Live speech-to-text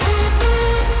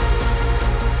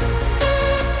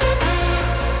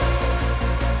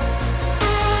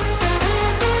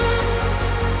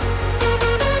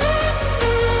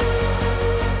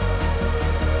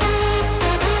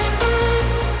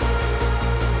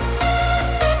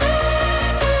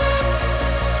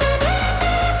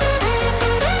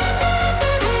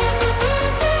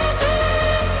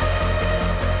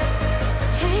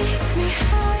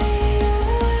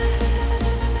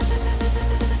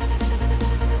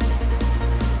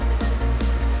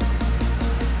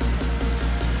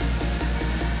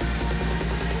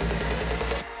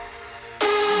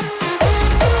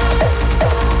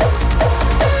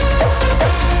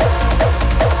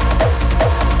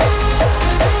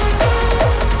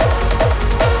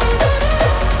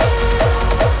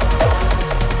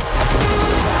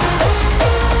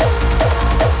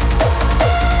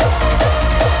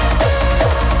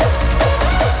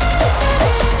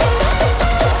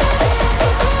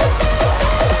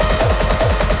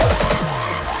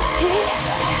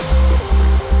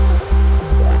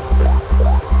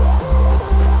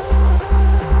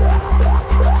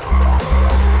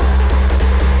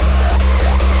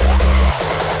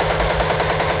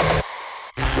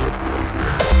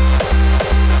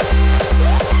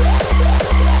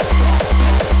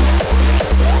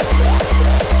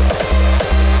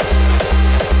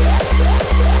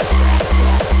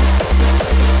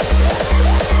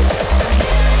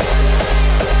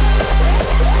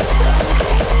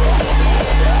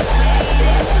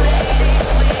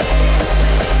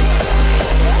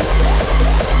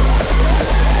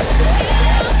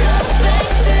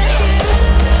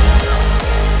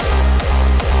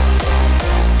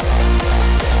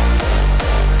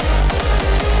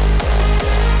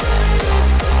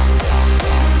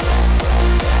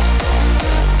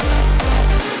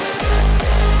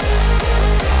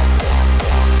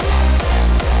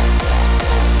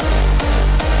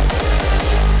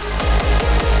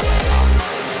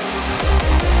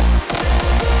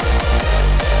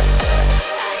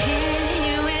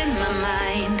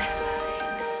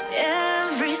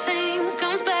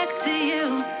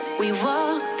We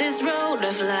walk this road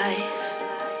of life,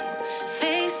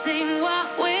 facing what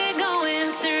we're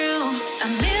going through. A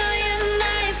million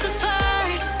nights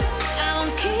apart, I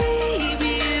won't keep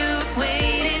you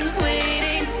waiting,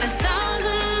 waiting.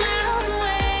 1,000 miles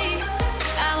away,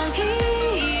 I won't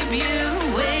keep you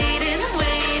waiting,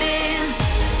 waiting.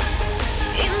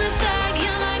 In the dark,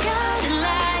 you're my guiding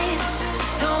light.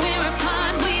 Though we're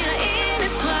apart, we are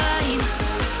intertwined.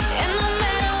 And no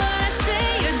matter what I say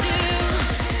or do,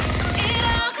 it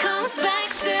all comes back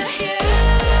to you.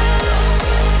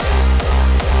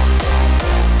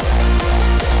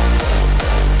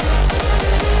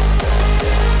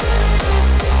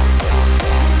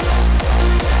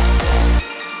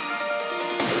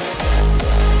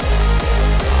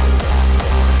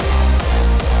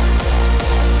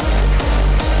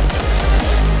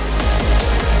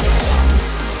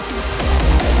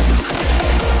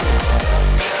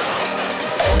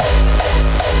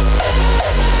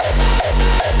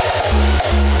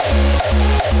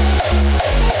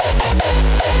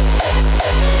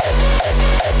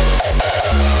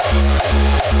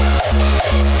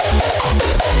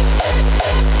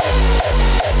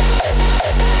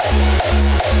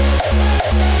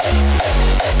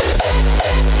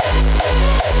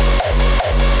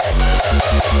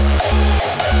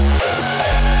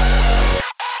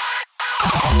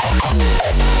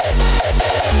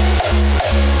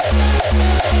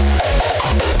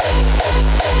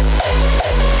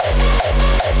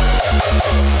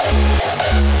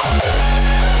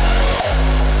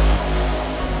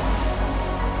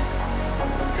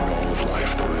 In all of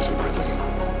life there is a rhythm.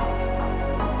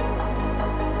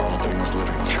 All things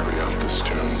living carry out this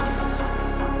tune.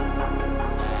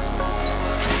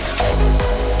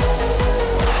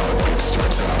 A heartbeat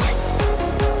starts out.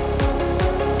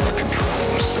 The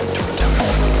control is set to a time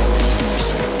when it always seems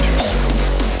to end too soon.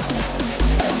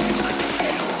 And you can feel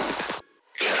it on.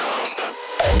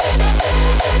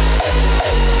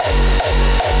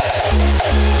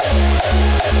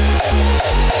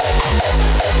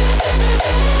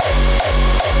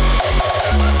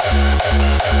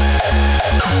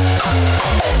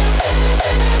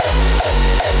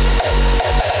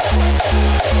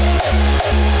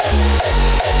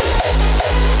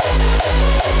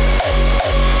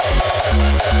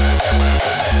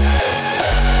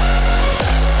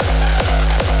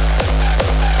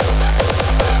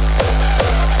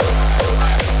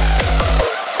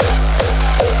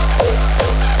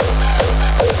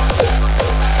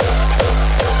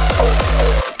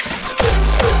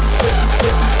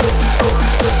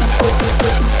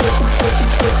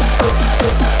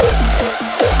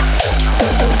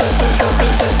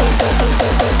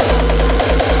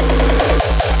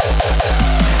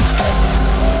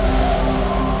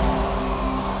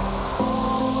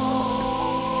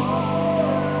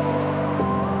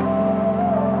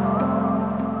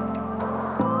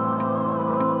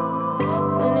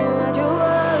 When you're at your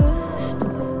worst,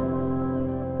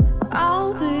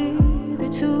 I'll be there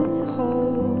to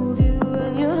hold you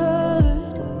when you're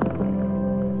hurt.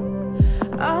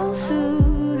 I'll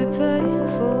soothe the pain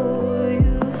for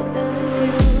you, and if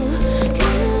you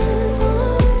can't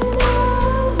find a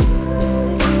way,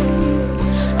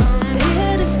 I'm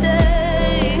here to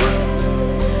stay.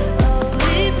 I'll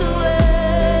lead the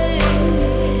way,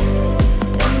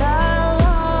 and I'll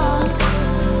walk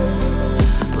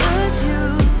with you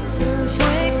through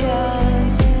thick and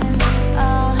thin.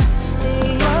 I'll be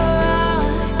your rock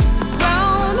to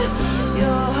ground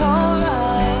your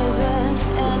horizon.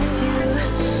 And if you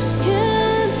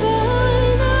can't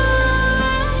find a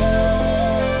way,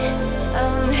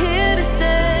 I'm here to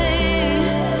stay.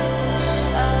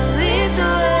 I'll lead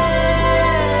the way.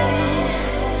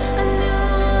 I'm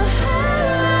your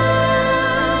heroine.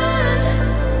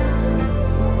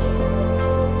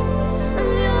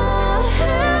 I'm your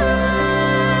heroine.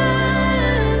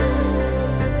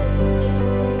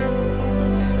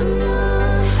 I'm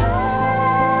your heroine.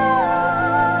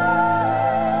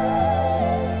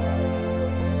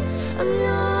 I'm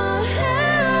your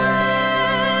heroine.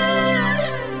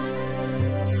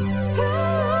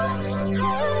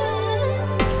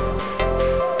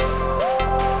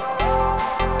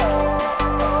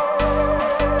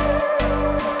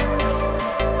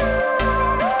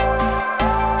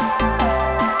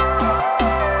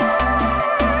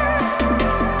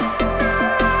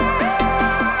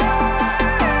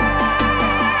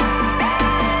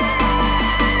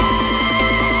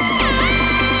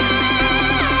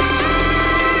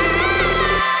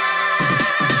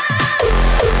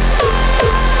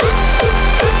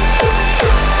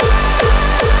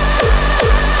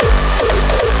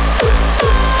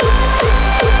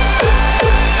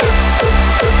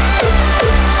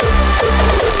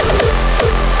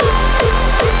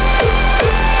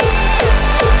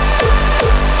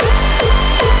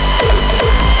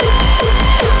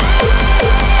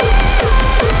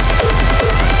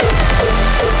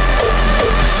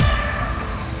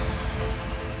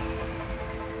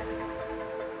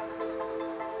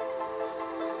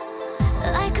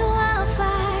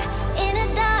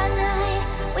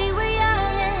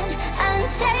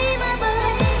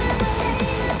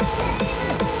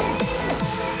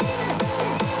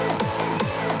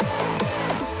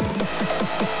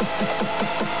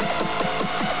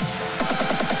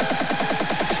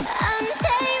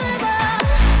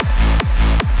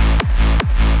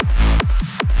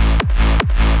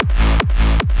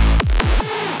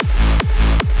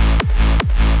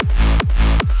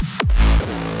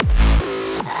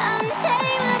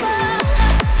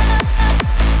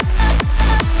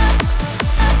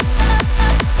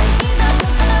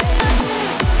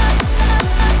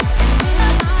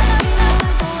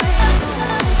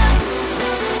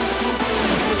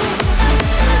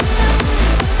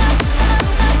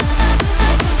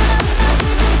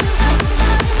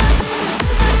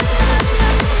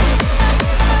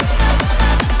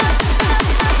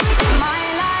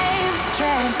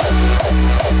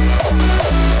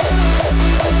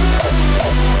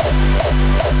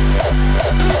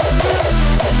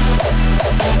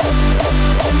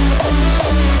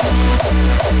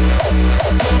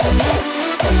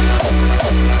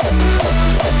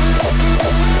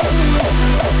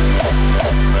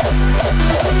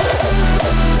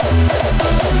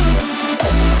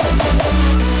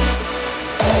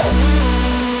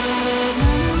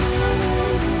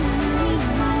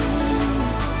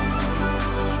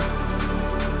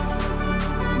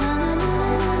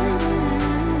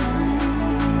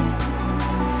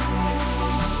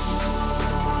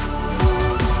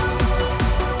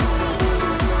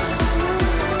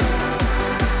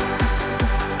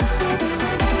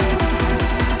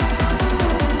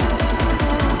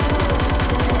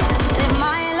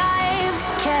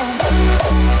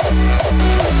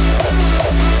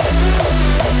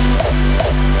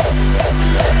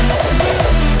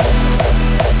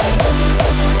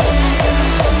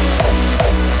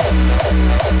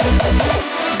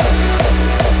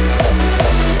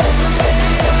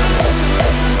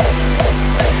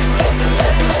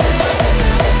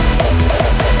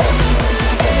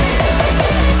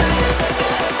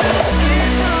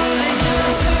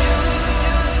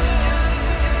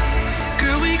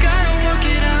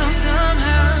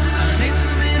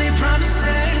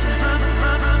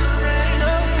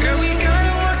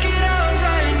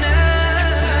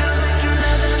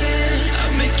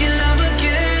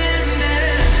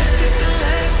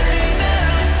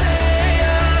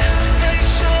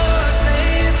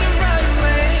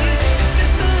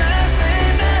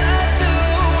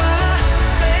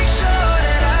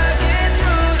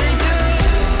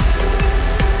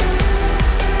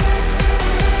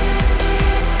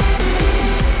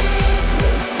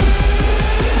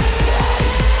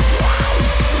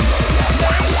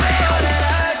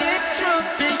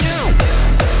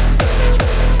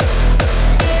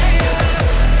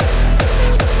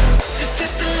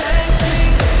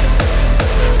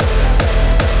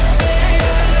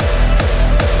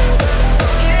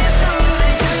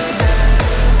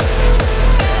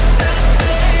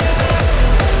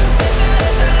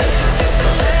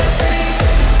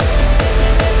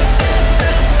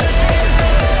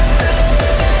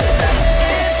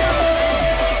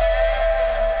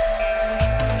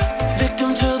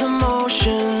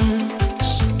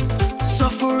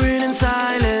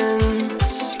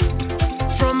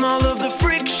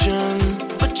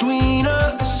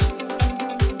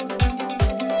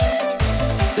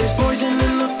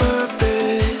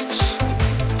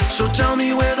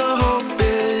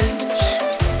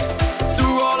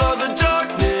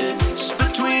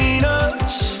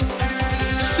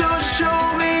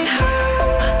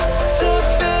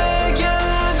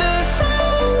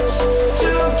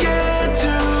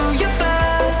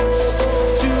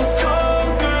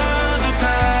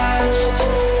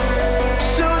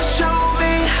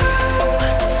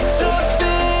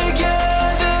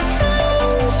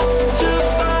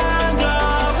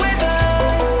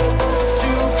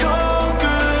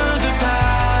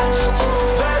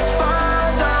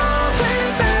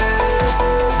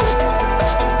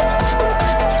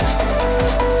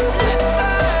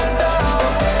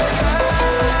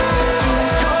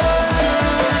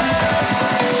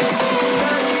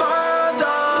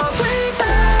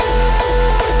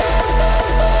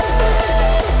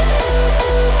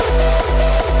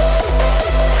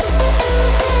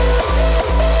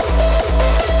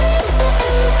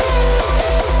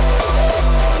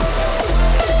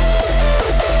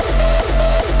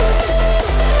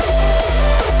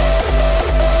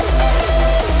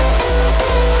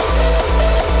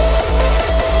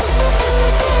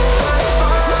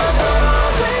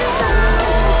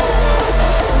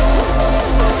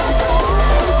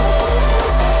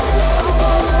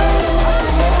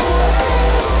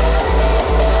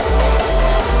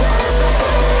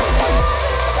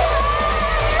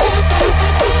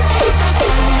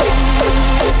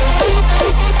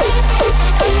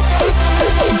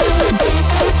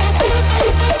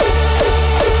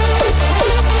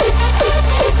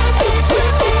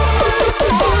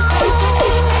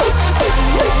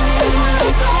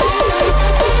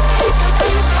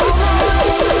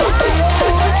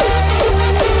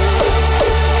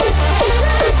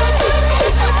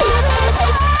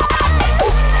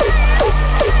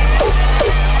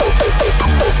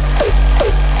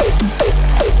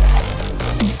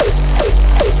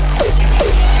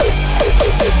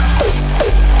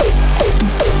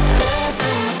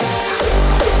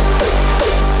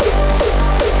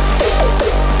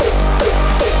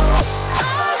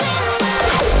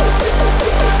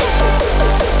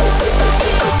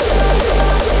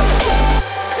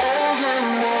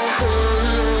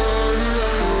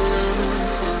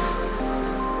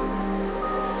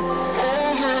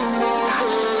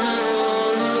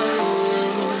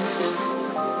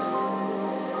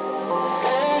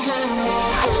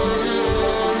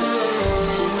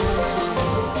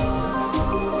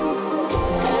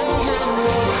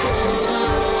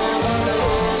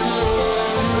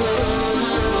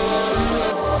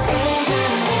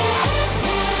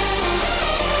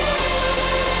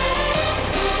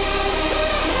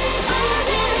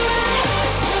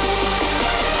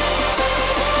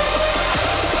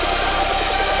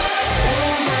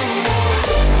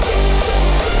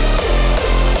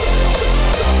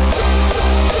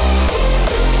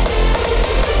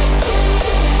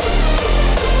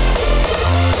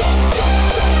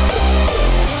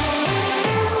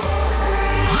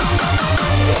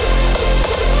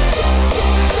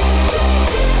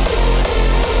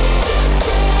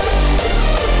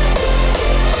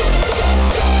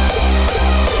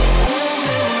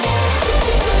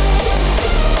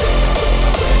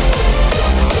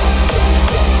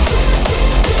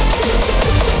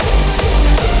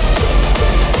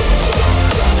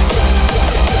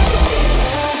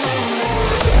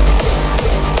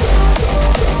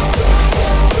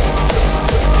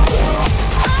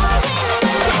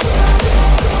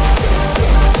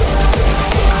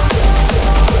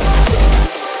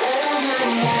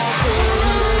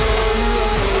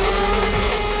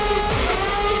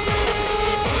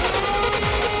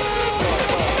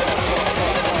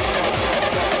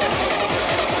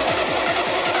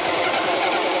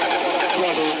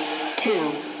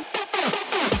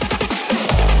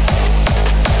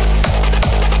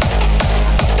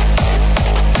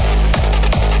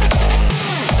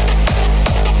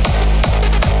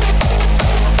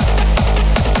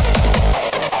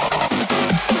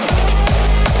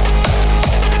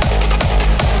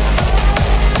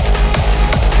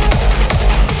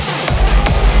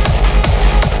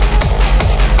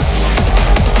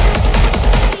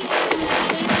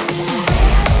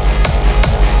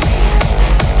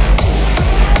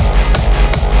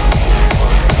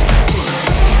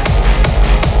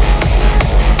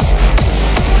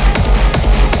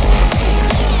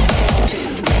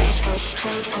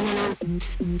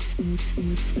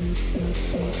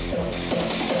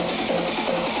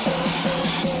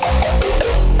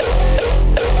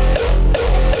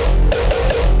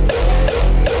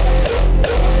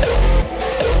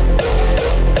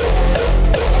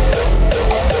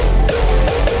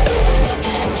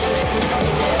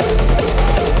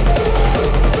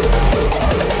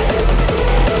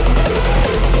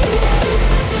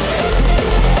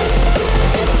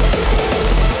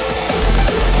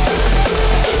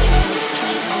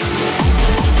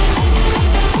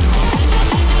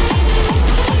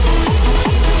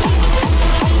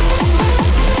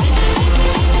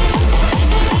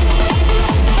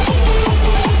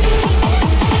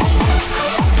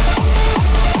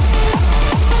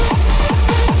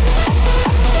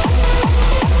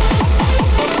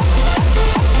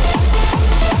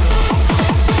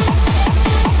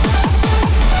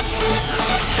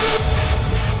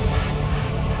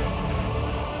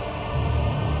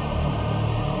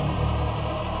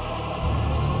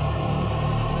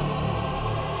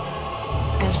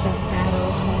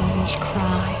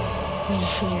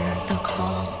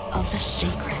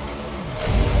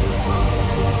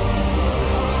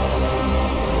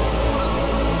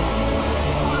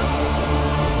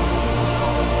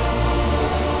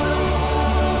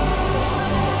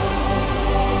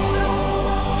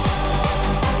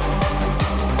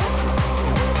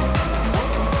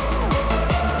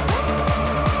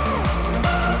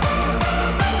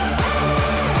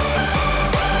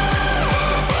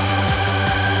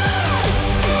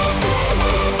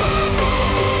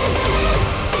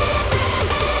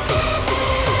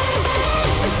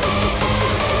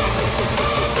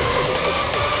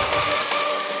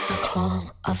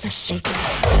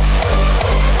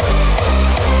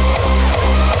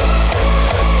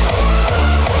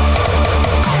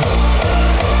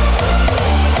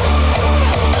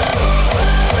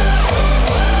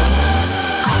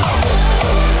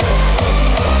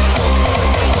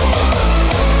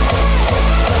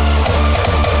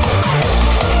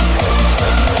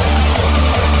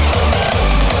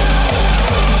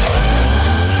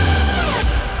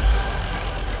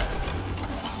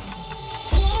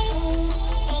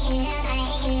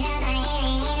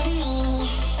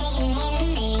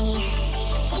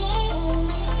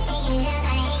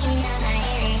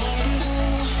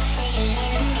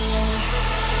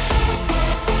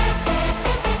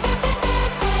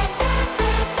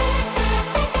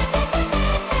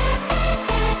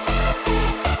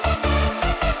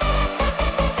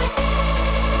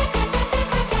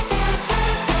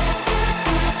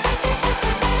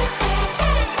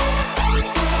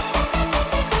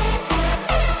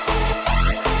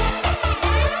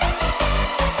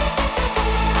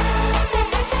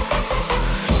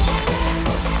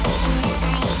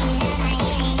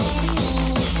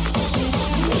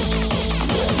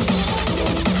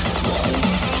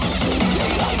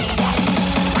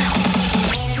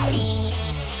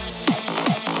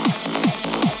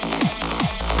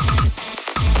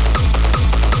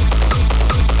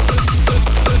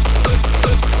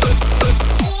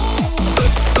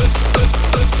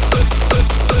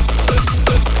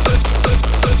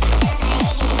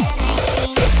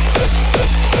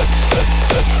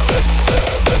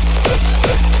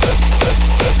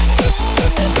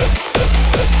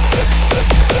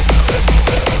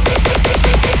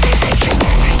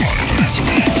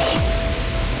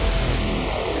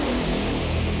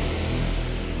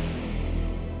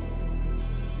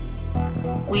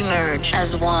 We merge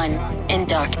as one in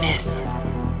darkness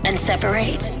and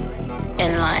separate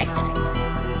in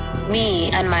light.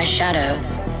 Me and my shadow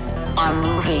are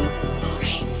moving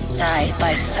side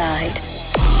by side.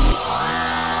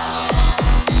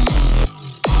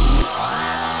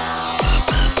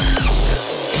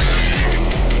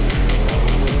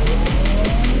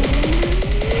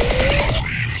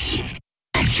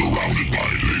 I'm surrounded by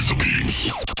laser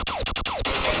beams.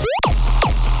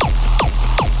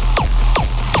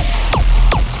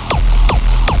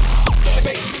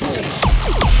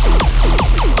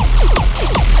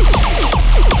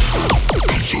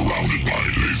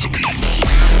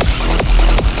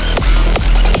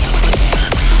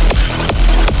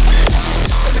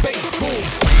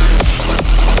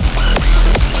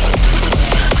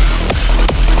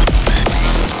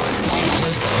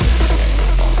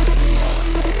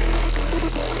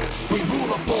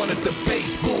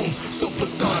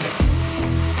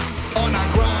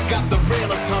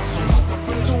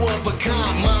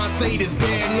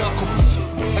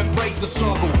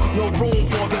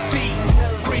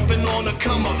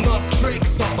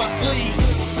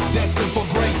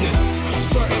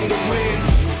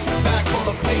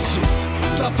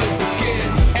 Tough as the skin,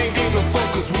 ain't no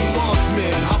focus, we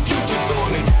marksmen. Our future's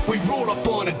on it, we rule up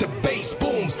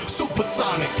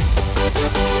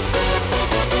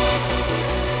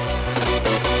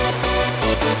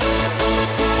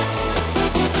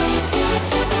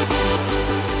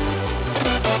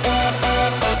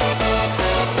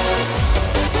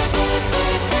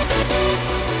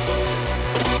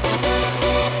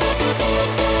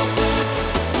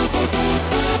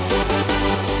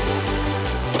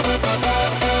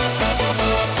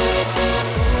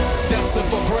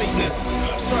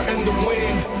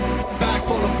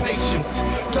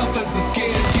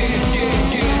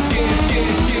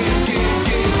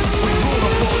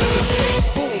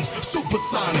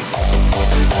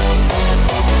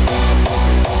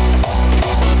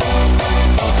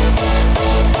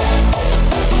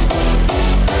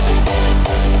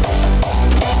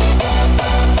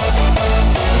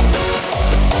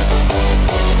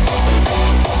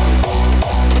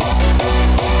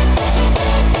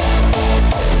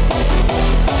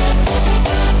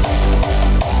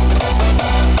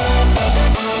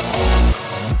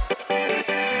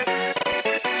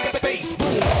bass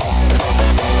boom.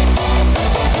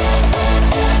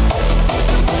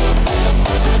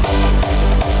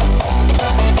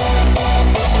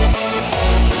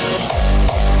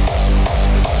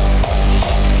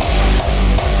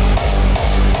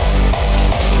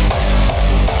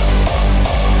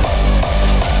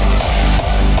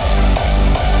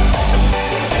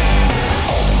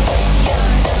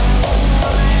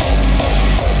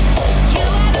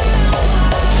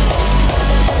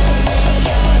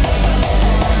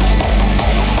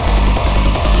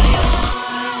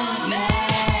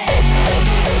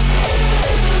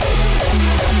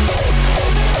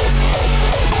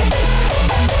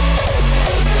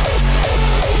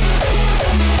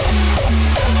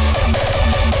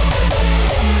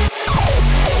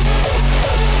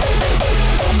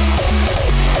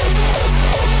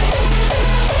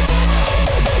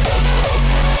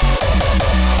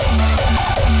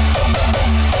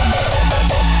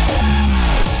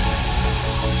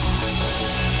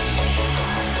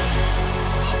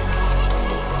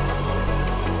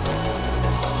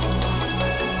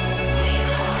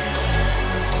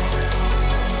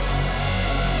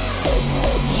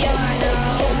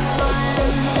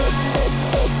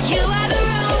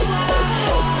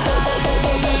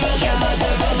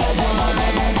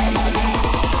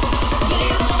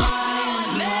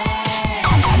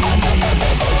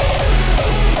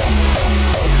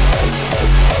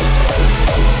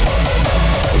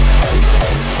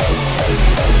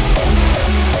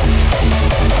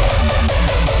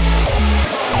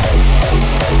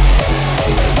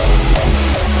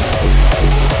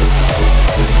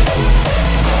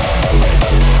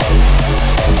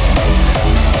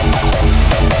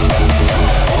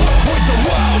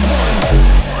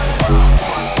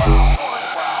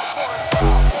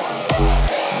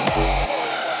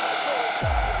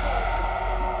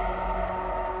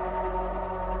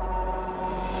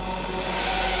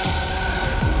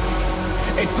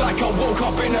 It's like I woke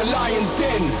up in a lion's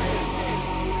den,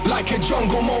 like a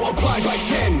jungle multiplied by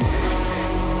 10.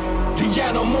 The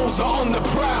animals are on the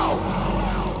prowl,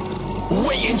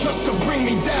 waiting just to bring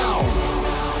me down.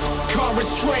 Can't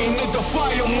restrain the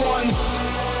defiant ones,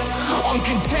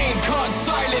 uncontained, can't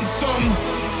silence them.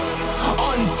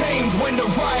 Untamed when the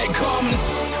riot comes,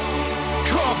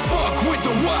 can't fuck with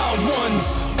the wild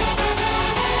ones.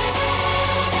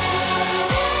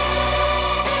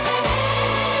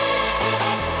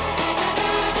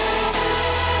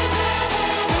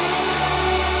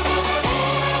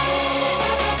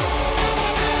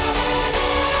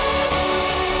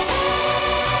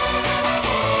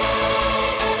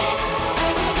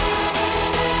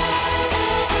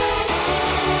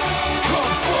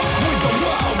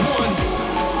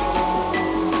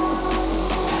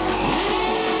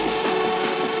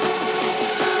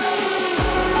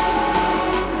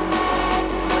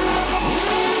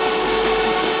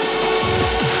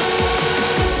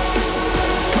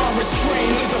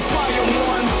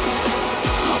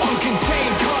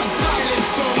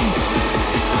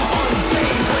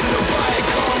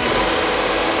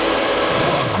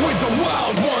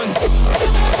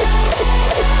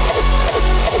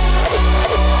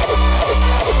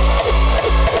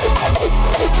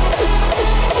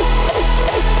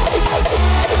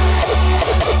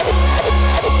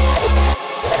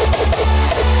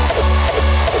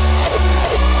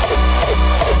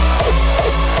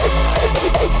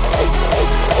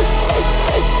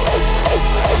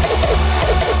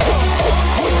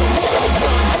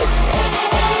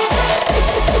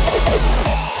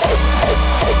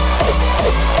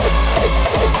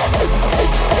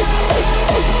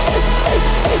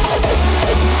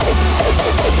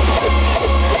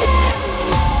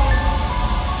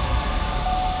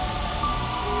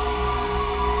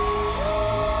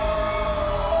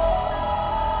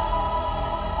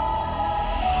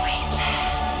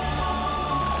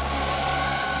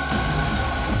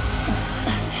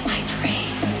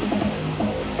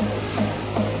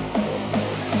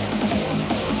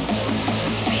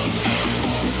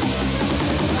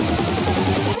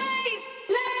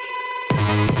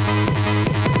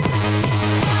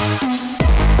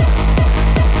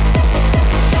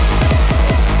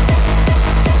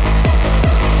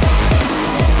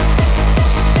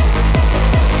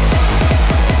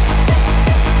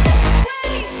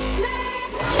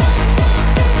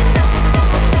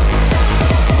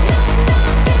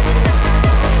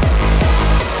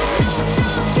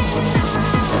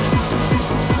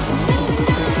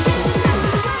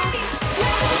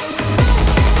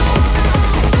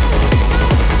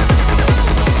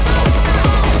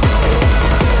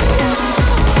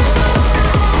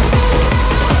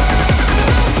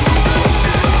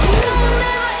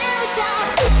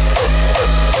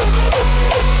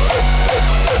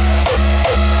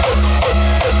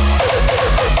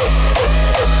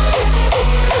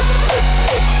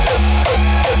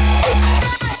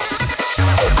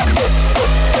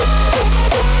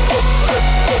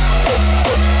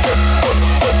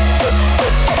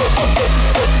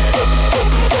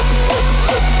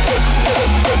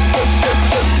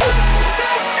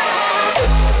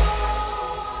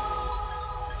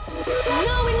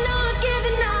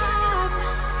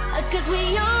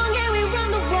 we're young and we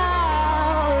run the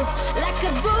world like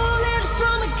a bullet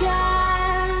from a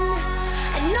gun.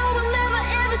 And no one never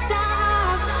ever stop.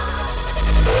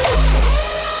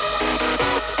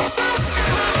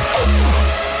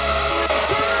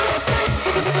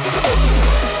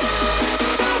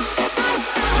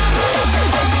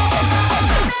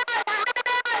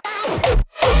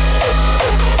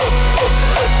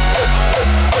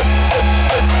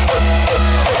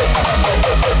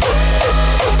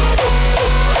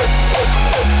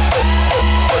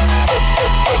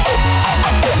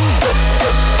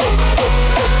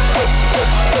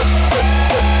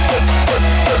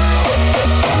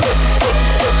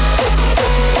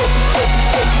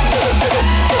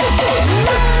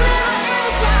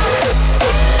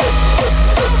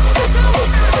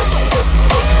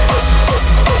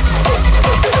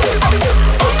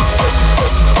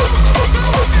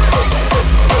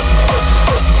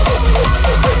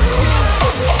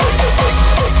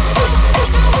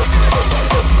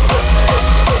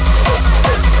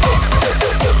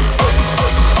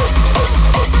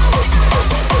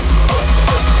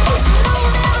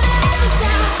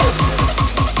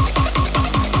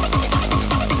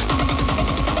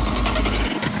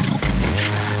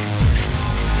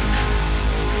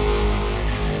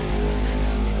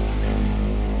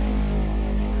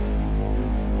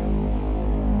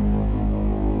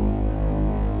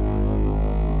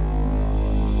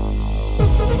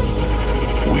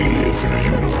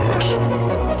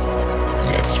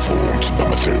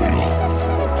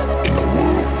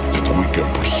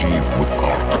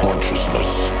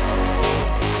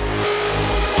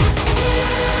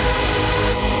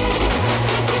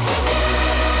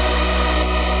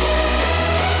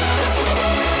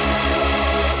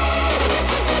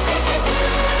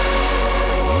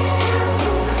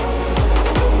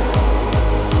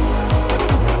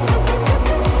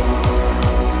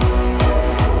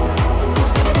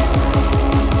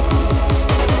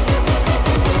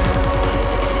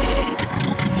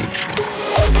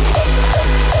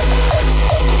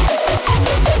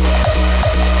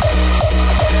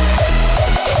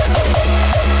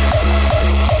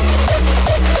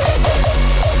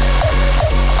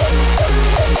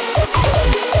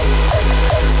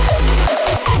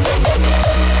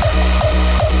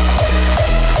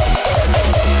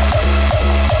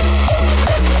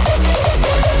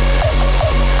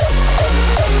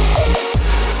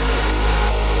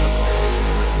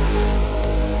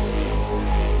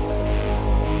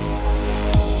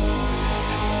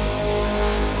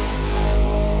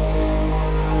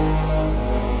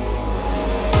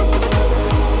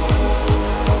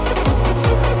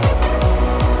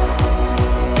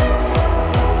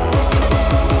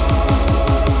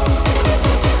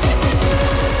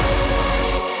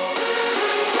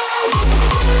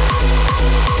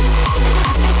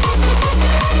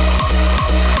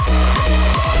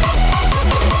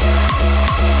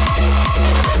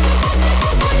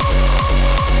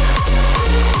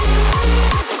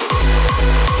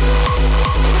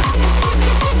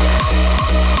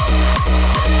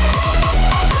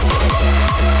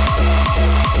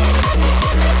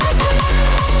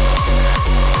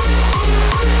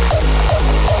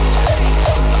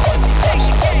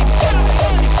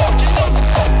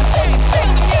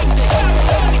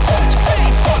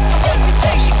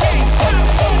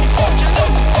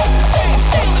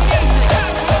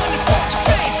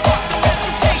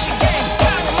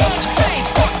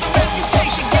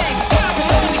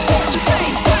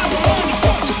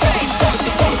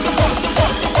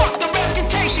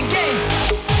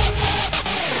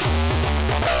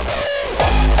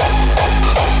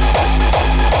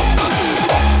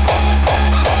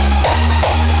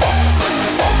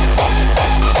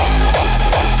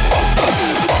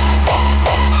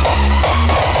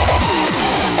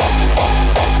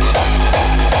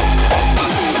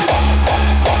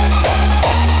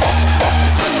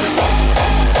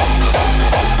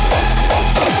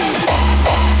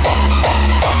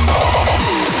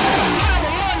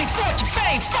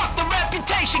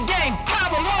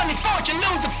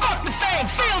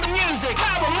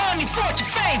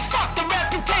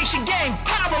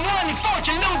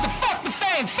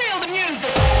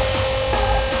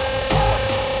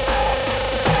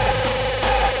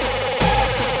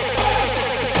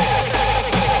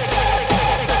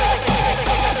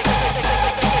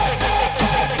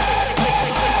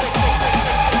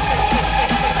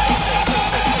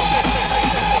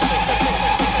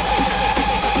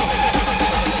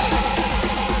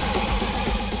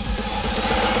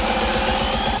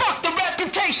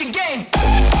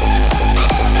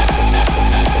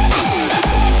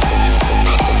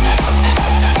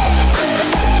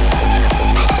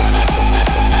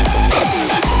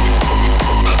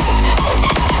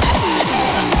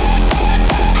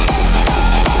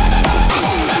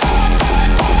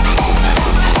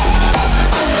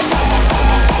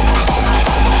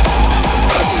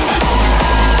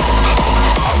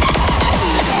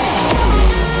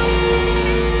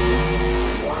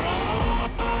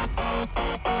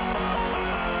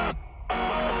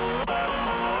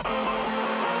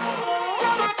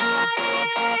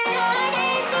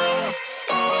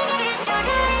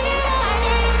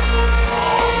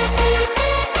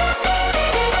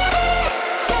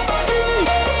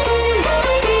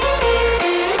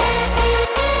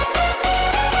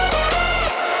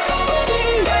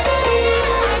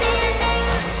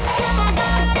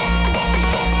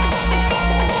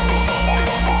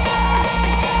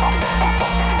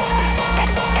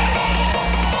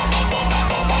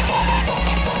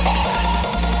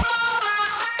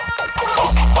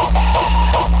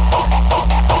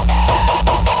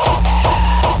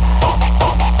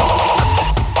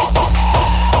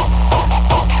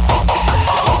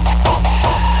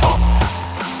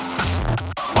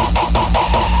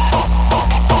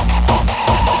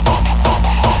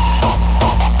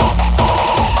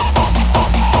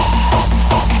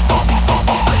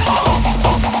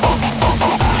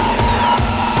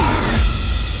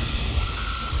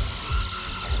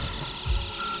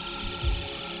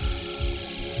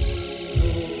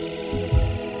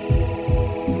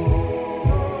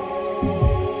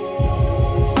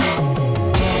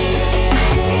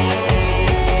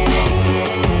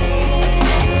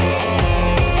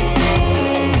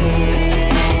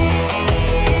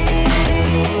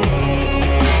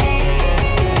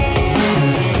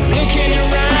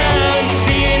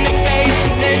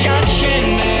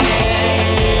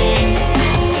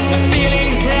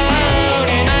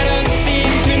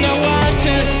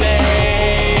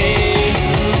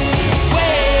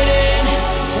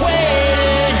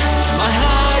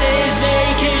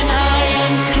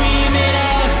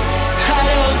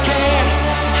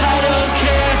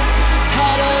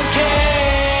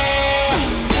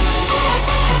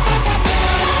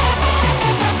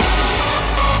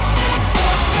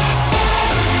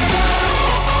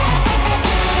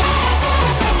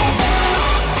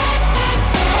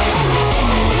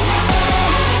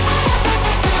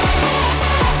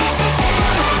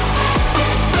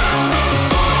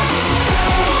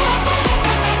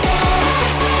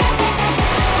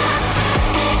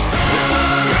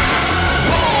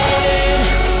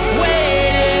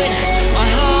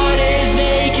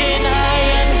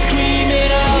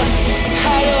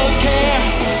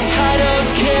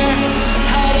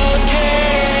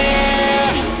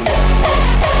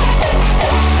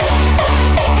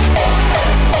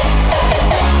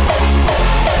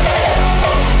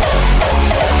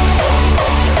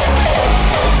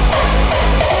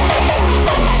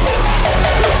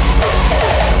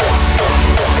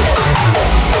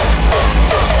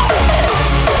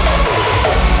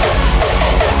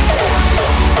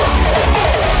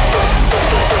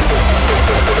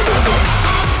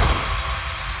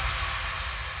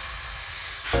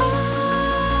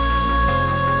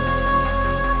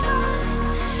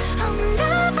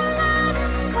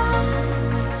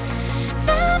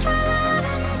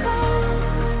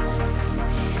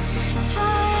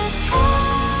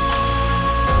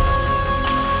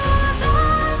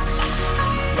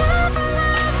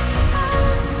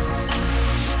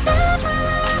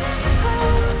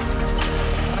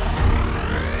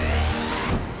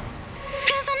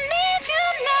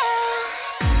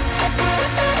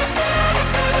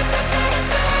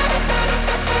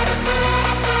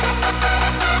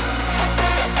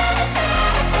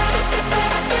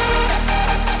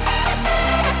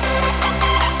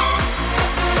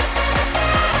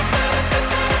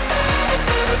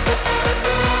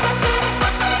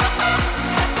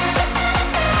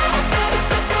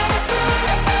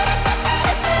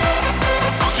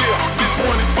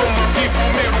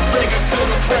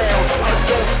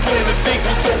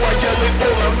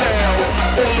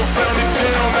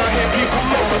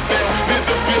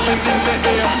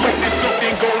 air like there's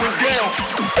something going down.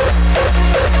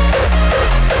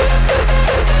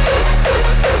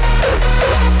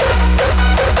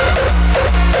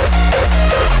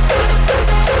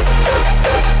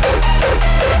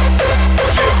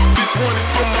 This one is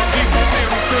for my people,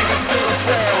 middle fingers to the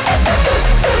crowd.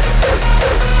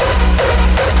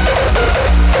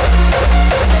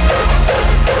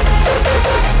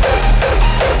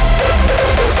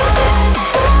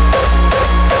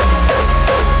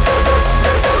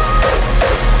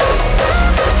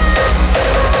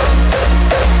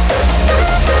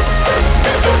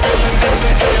 There's a feeling in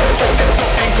the air, like there's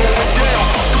something going down.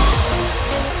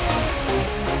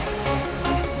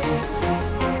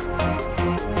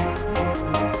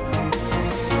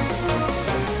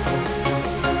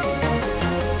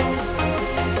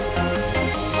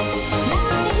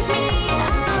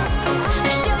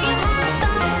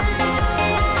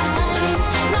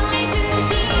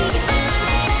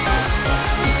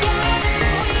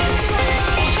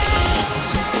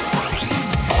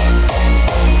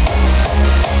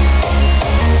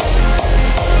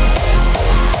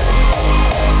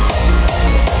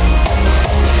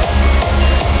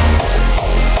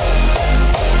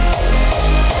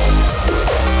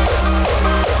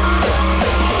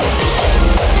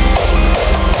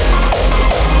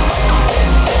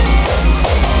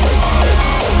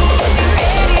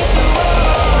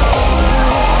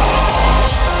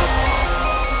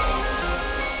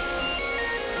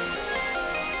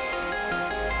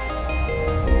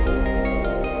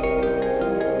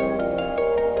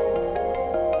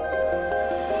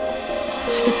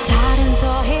 The Titans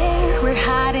are here, we're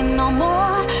hiding no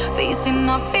more, facing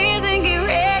our fears and get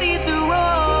ready to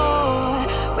roar,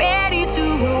 ready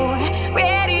to roar,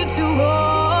 ready to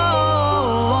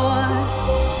roar.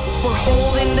 We're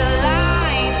holding the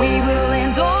line, we will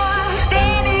endure,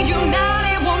 standing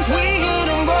united once we hit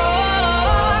 'em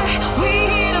roar, we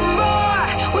hit 'em roar,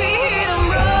 we hit 'em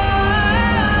roar.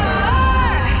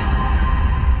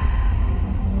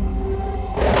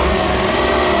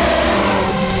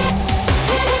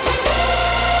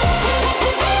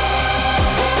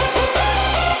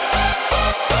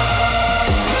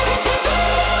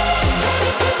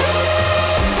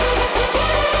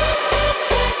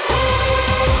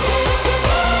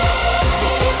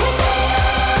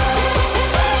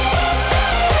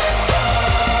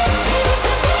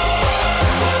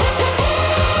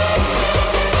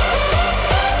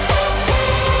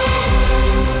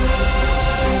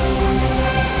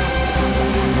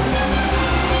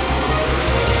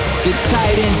 The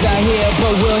Titans are here,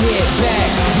 but we'll hit back.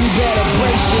 You better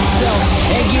brace yourself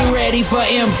and get ready for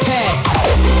impact.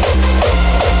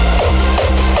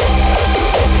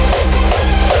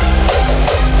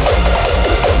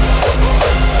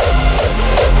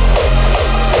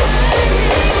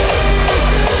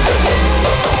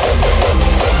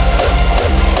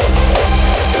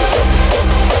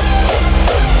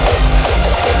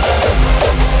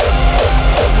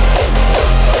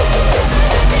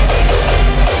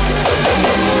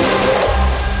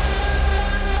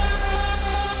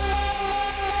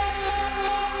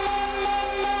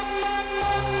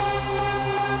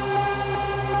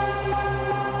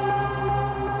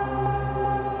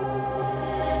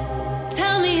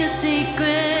 Tell me a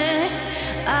secret,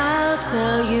 I'll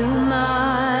tell you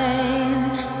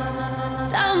mine.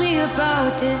 Tell me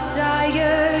about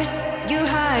desires you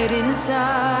hide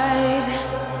inside.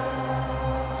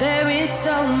 There is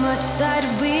so much that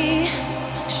we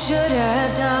should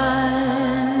have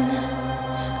done.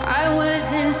 I was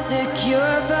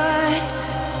insecure, but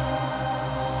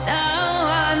now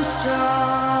I'm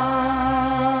strong.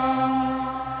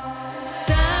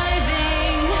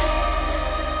 Diving,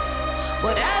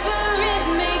 whatever it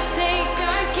may take,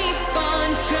 I keep on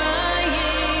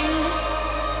trying.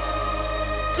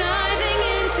 Diving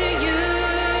into you,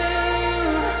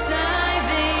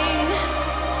 diving,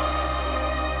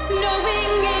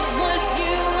 knowing it was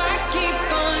you, I keep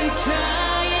on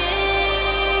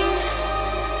trying.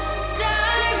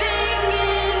 Diving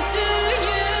into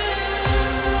you.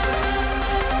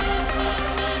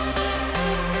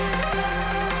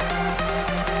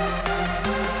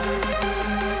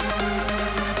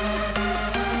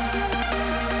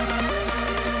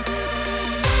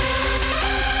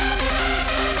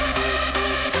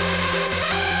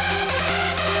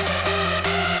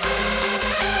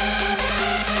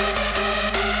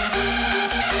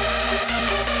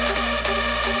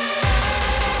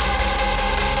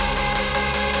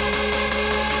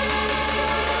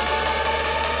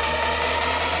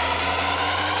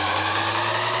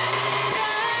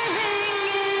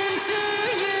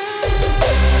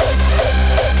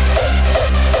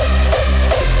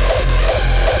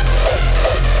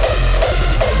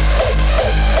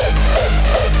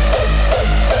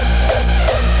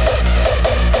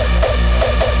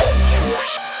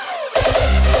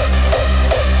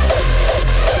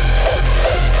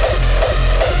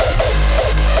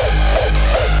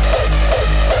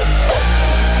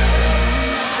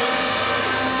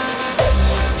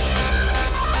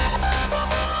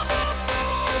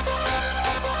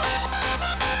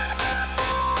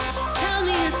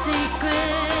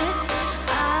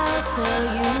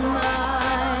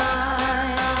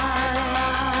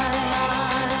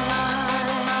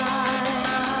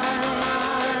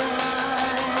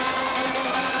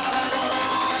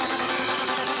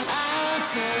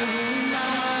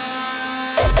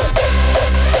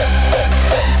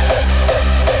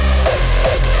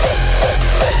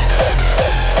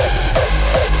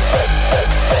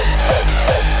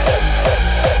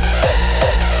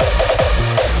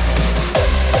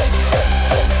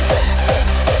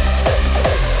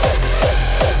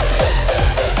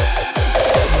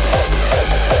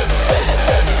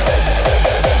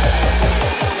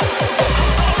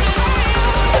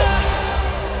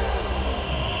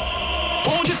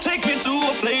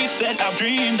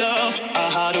 Dreamed of a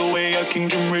hideaway, a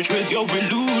kingdom rich with your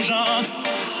illusion.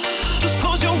 Just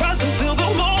close your eyes and feel the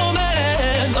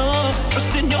moment.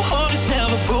 Trust in your heart, it's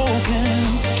never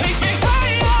broken. Take me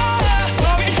higher,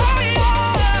 sorry, higher.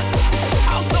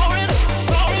 I'm soaring,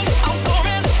 soaring, I'm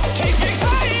soaring. Take me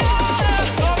higher,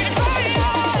 sorry,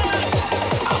 higher.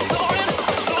 I'm soaring,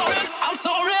 soaring, I'm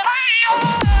soaring higher.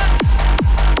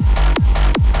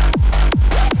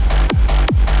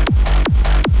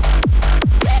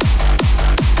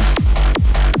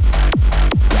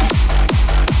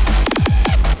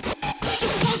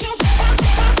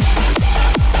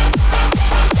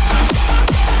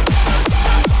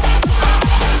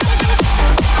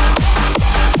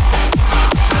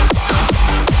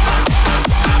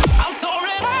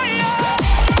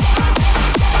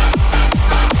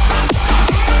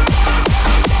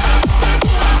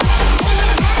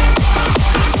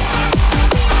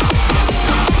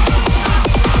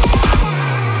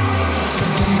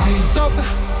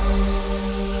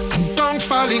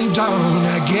 Down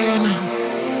again.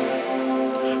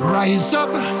 Rise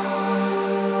up.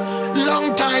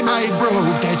 Long time I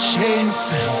broke the chains.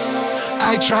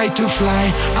 I tried to fly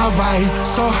a while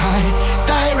so high,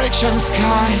 direction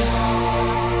sky.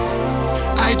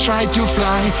 I tried to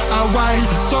fly a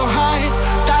while so high,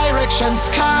 direction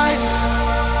sky.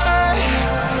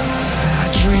 My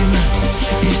dream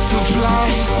is to fly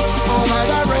over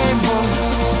the rainbow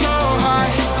so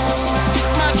high.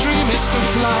 My dream is to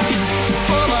fly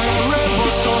over the rainbow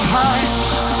so high.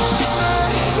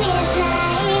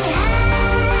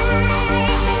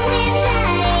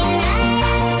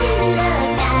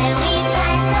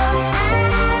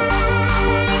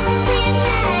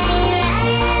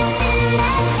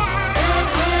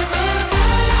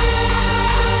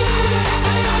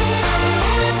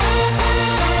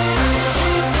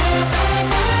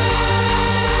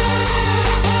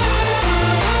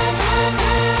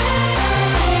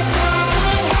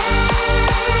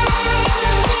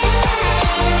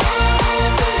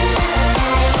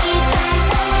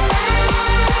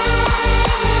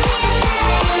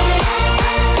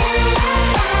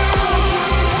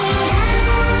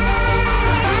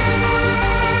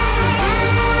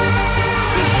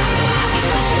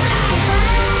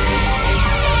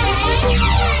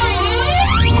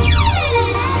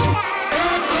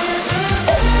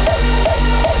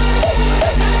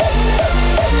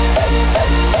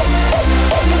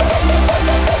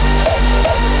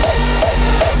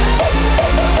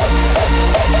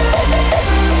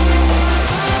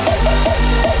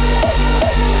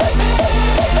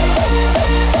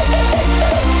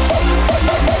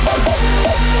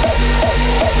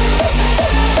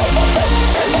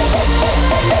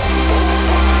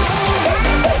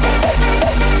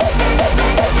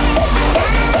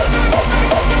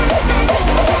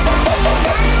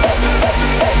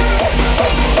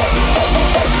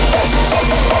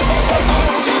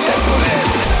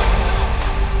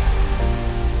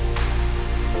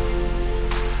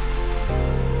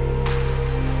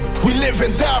 live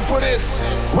and die for this.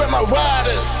 Where my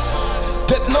riders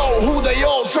that know who they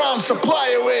old time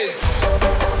supplier is.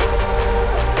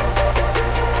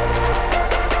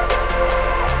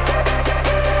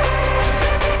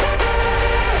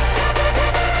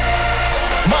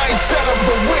 Mindset of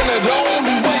a winner, the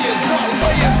only way is up.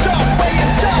 Way is up, way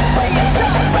is up, way is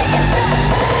up, way is up.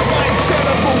 Mindset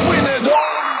of a winner, the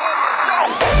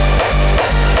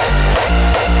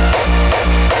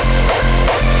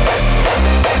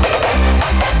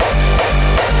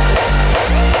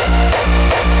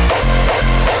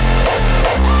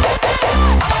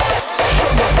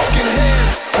show your fucking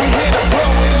hands, we here to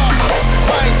blow it up.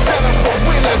 Mindset of a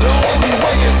winner, the only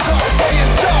way is up. Way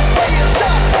is up, way is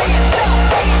up, way is up,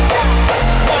 way is up.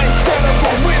 Mindset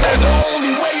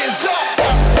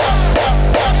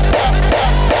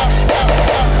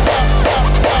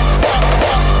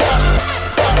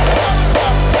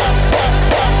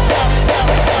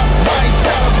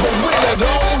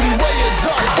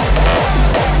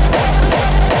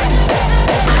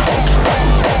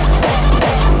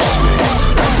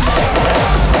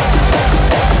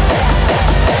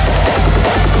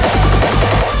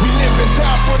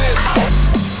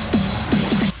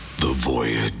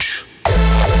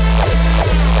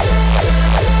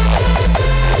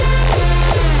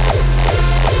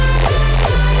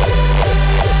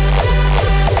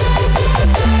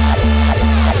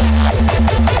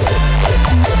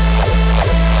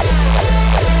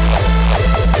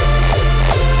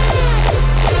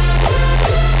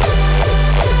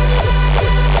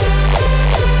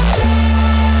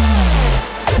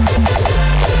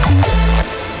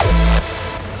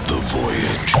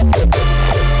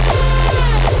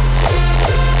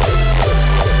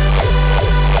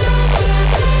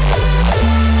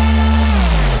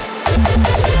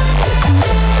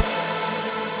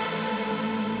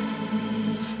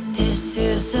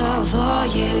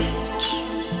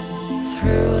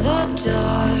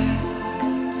dark.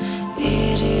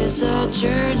 It is our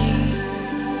journey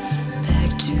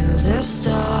back to the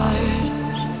start.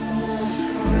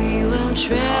 We will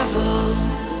travel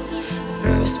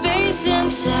through space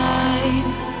and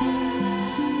time.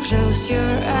 Close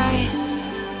your eyes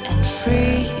and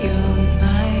free your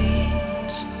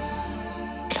mind.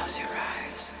 Close your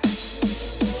eyes.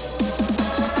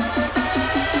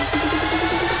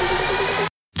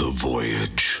 The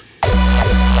Voyage.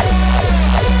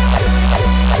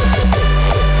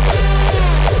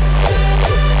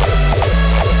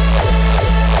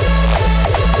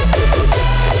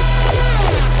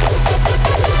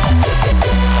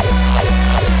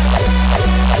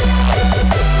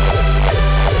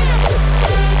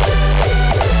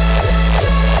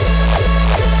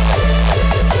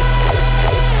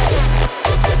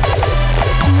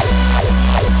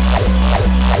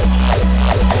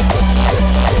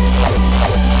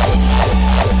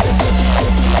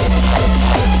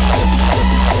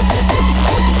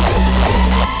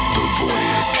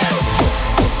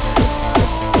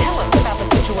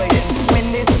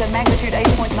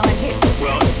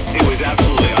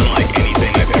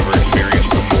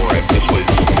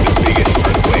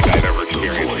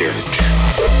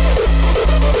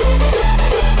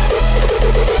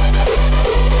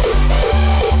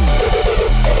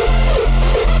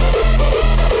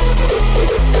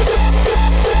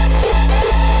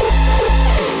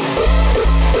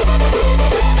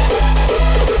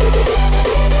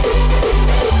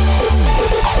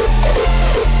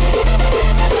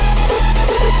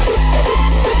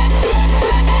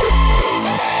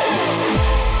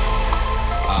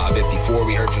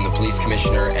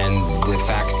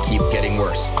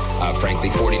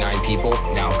 Frankly, 49 people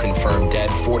now confirmed dead,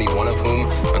 41 of whom,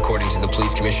 according to the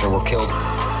police commissioner, were killed.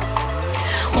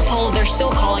 Well, Paul, they're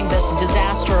still calling this a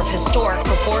disaster of historic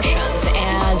proportions,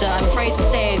 and I'm afraid to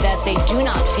say that they do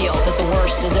not feel that the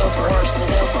worst is over. Worst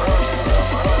is over. Worst is over.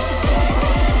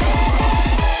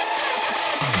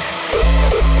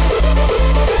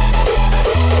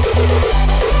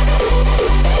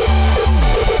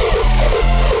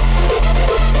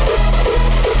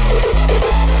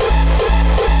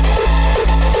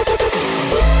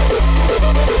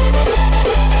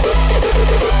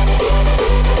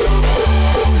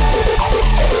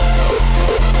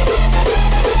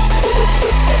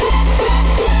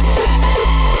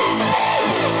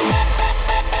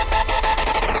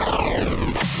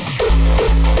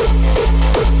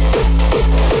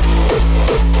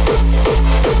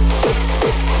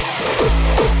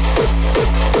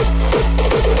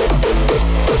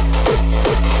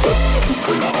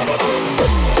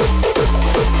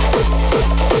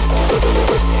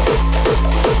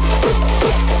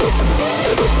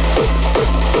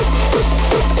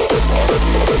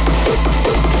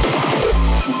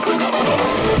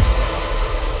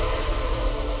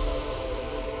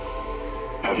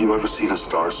 Have you ever seen a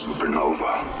star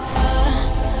supernova?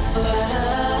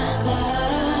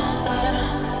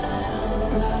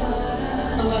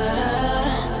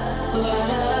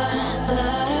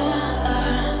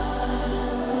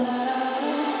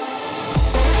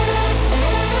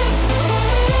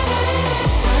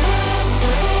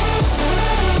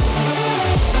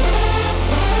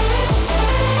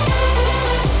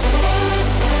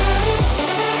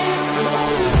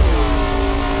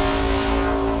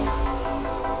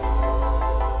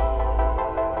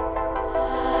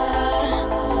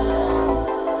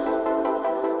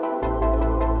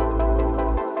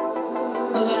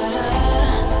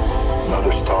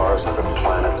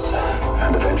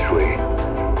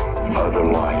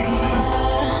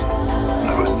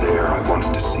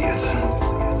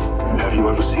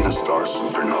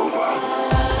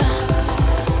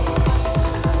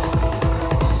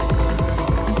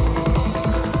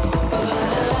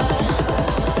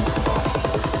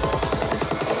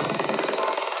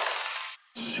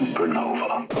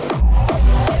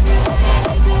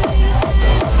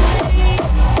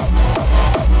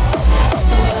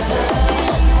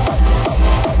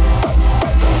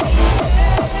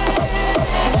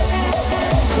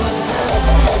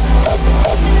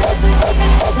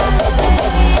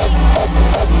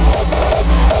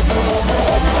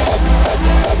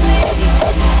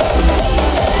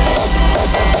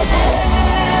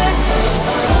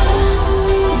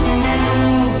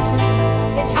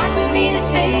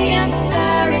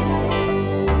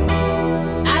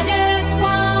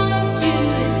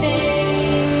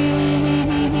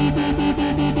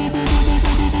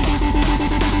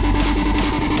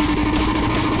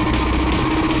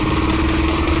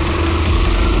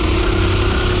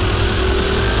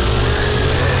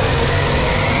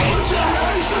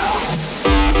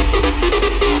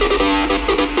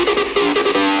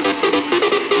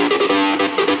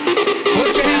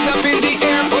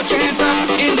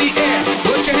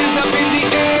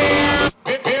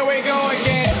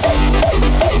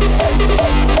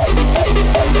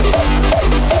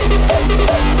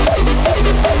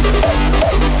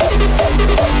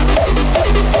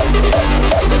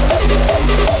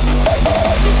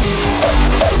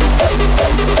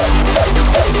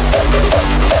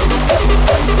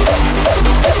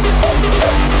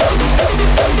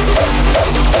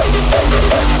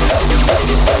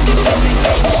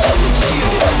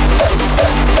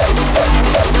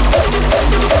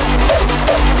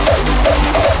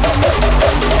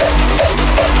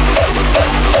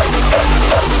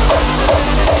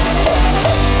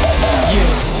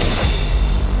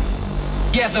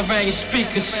 together around your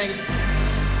speakers.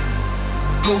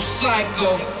 Go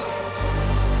psycho.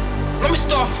 Let me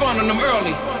start fronting them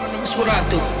early. That's what I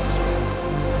do.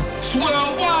 It's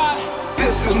worldwide.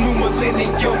 This is new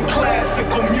millennium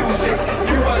classical music.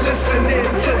 You are listening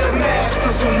to the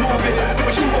masters who move it.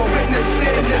 What you are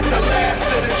witnessing is the last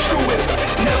of the truest.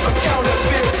 Never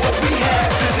counterfeit what we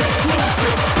have is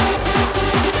exclusive.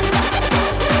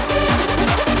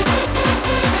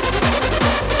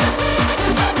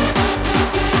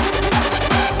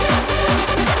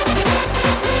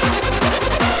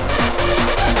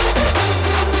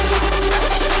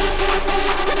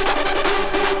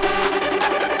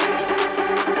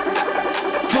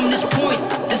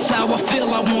 That's how I feel,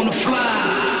 I wanna fly.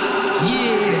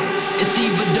 Yeah, it's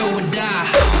either do or die.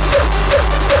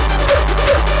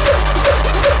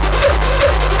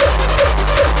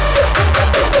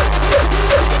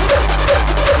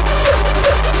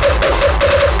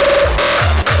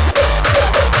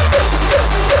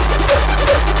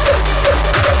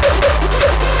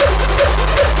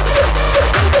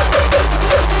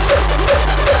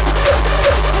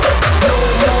 No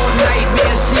more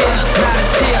nightmares here,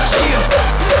 nights here, chill.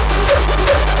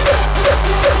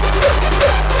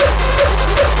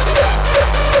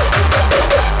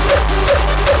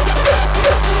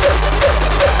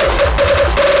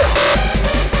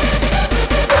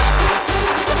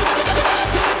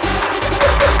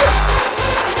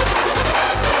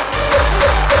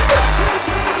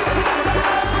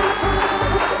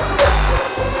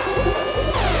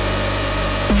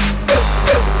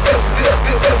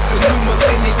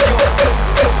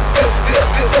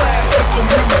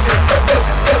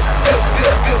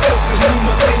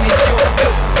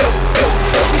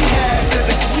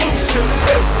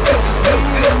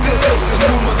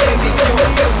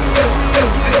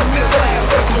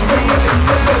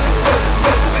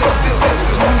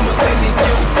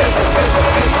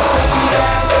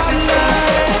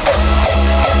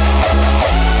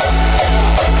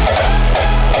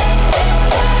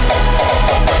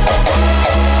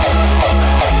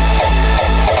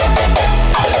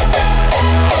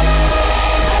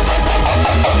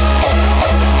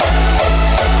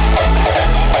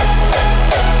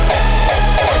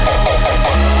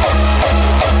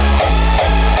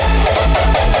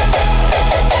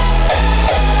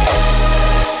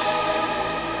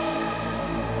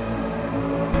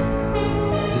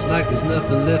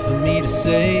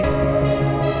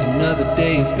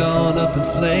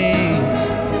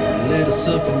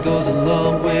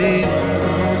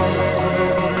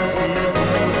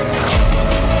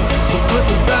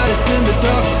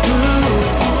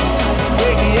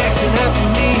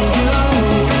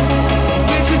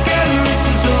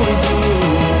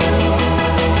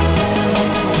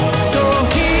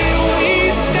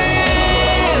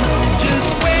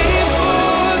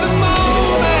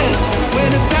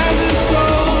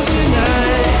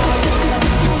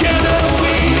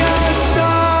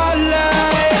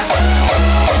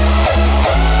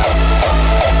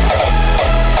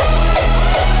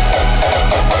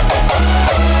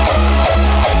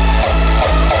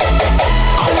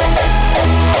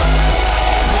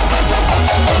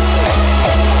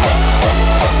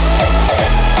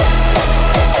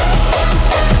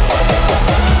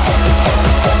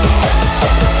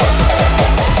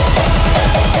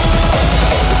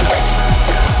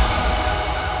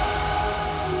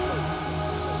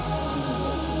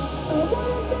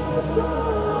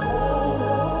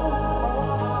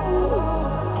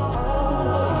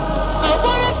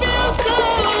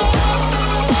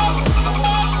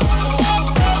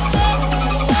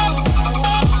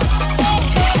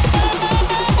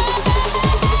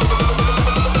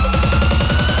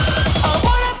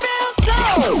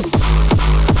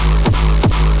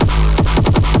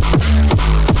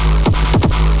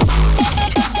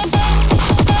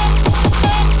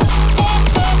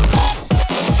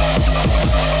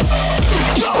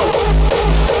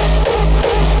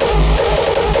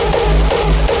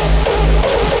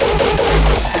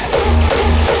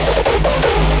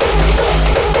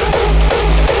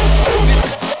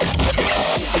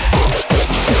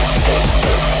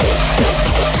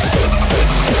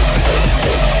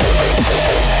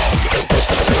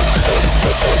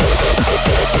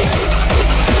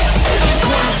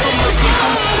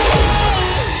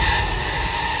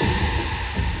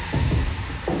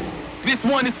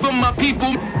 one is for my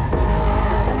people.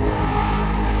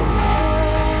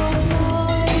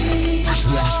 This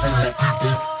one is for my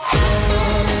people.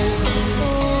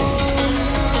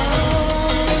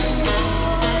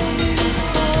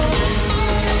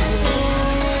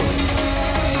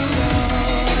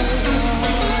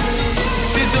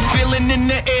 In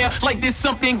the air, like there's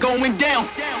something going down.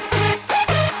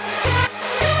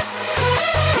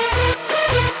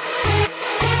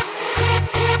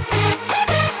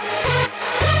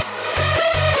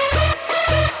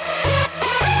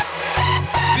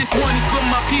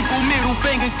 my people, middle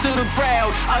fingers to the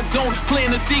crowd. I don't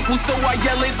plan a sequel, so I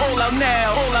yell it all out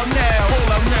now. All out now,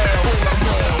 all out now, all out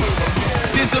now.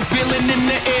 There's a feeling in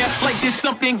the air, like there's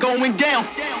something going down.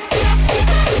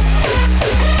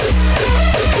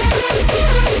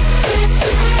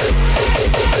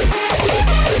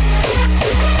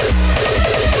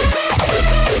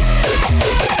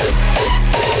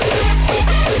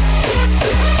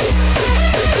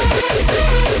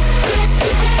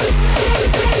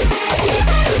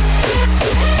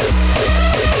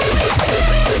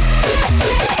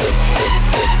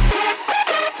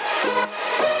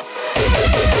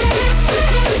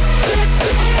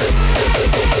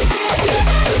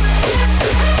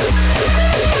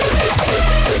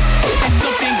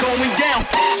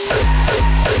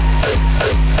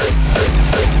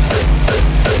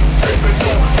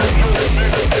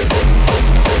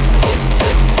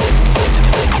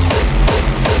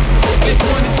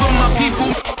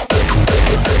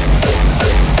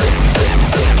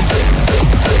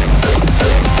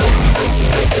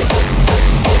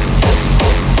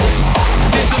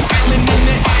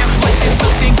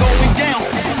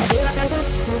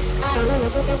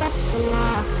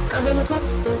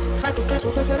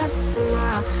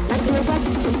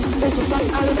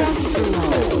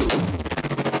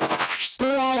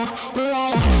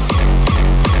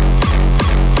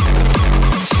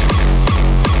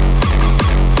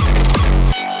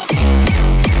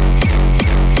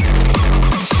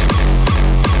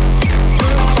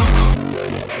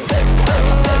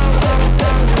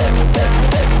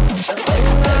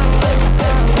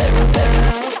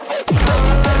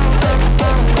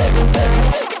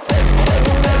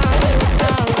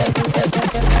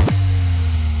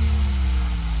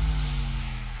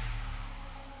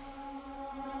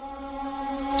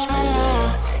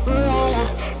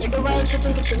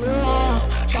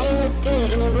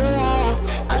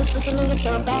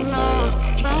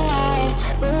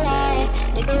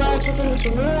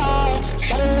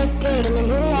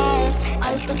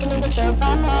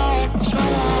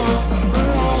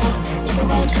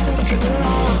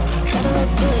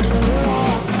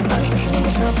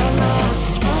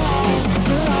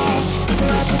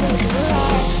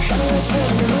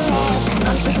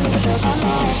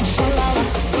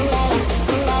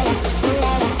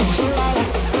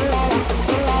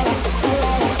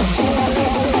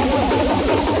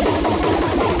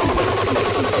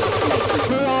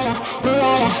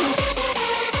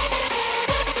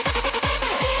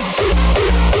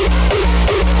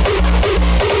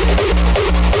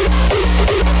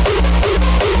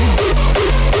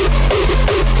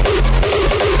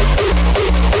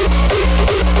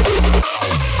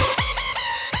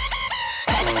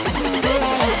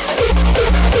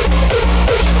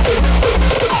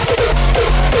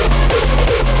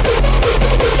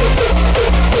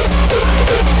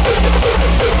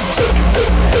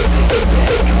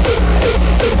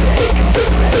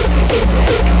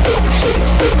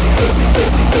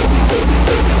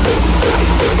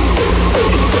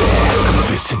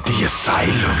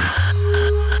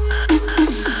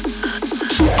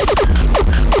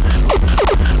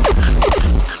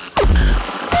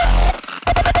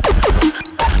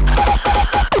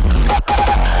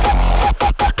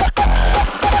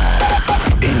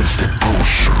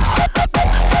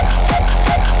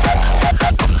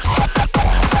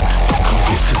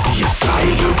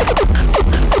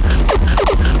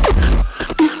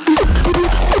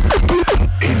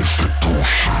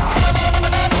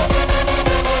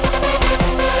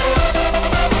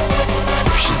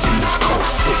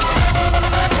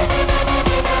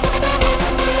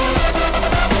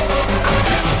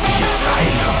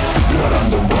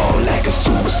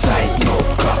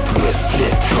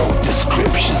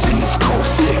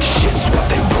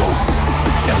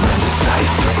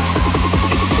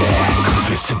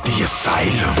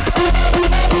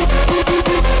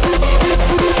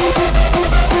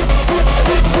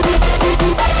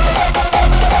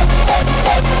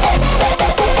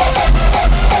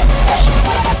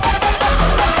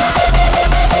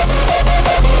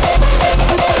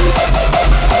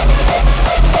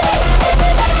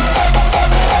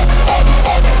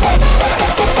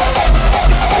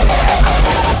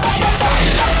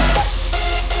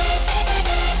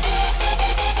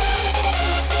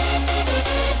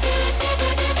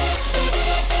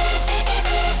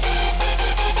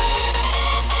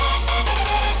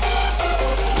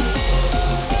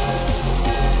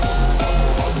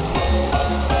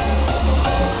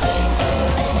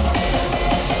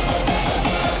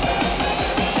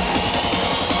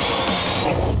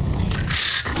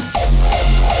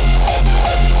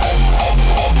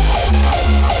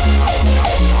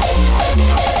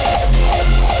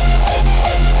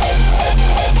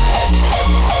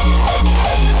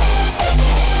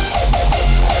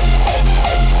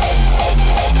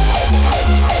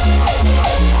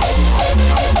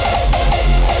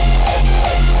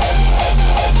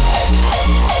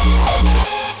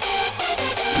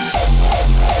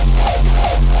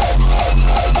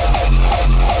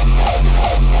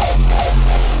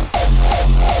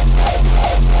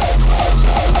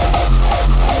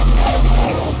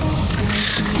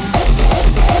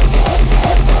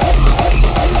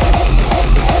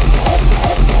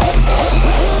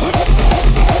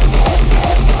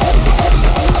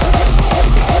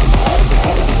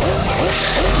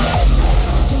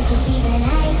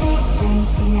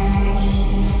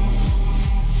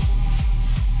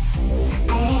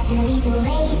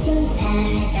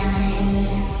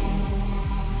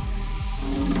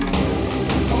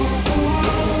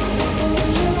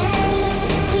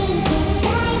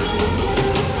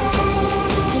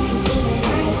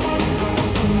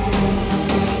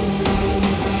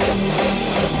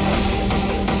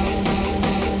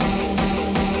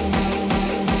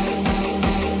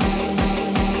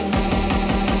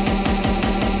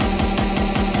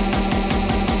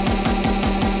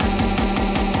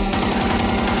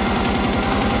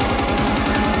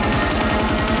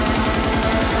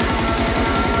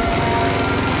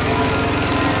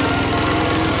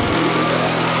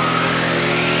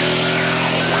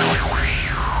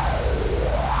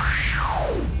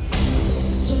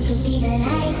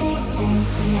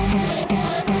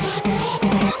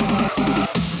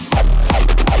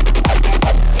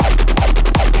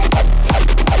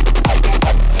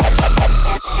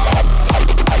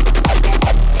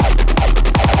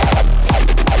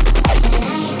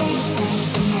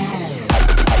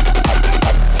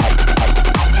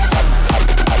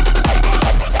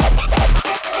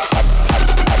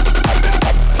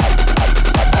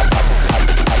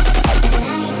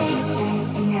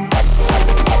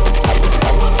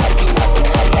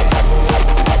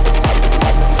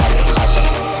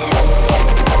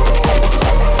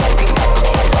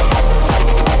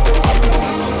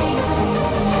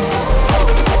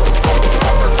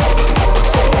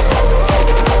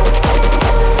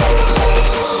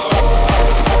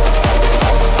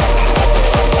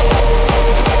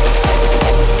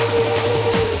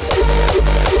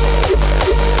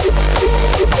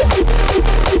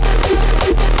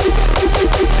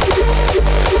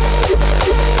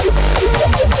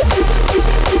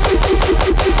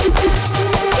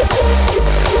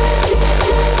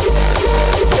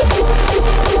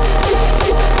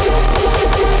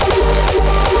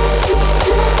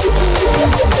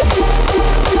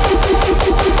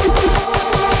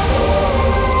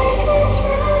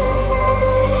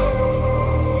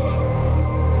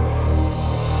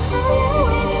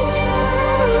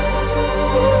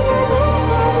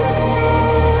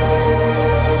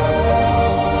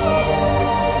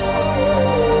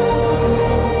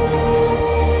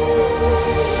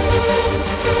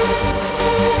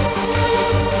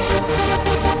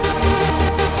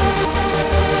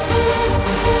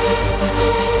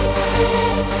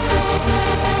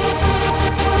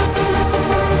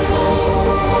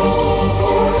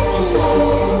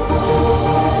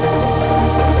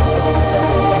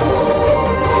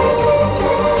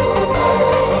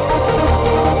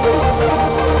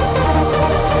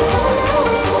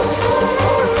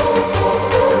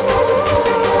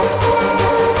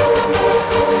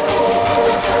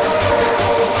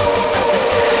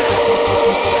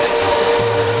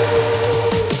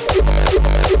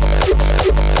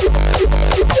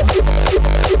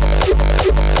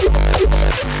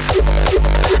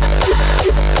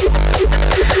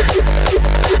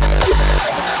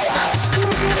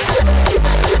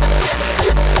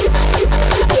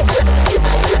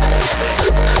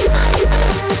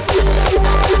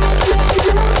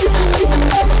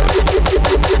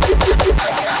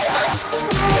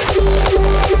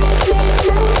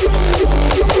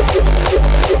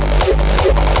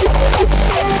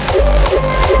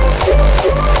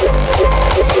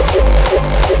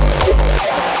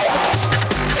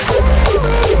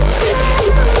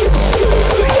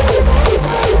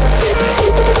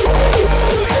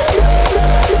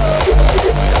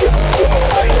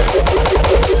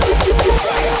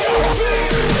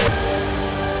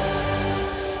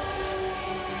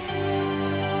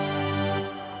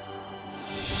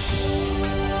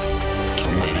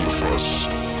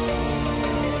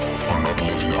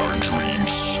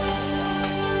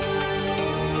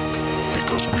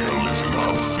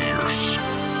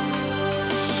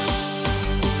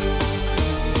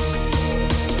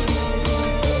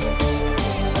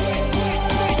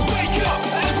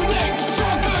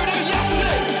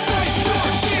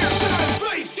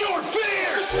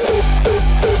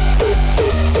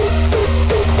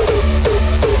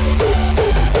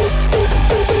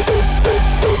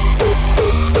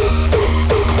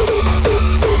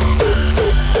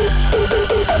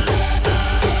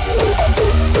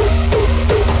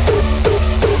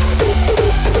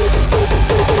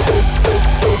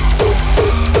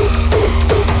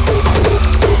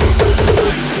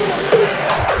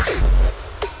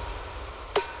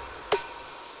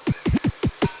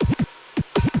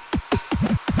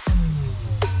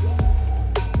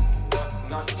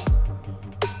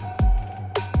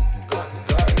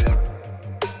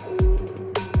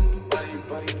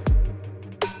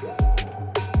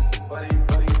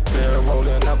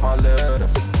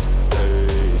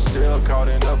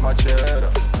 my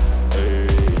cheddar. Hey,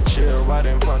 chill right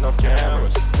in front of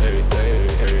cameras. Hey, hey,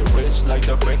 hey, rich like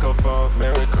the Bank of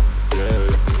America. Yeah.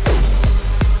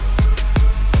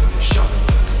 Shut.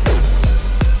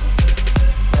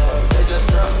 They just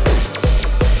dropped.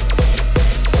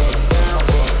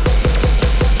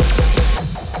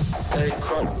 Hey,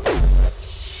 crumb.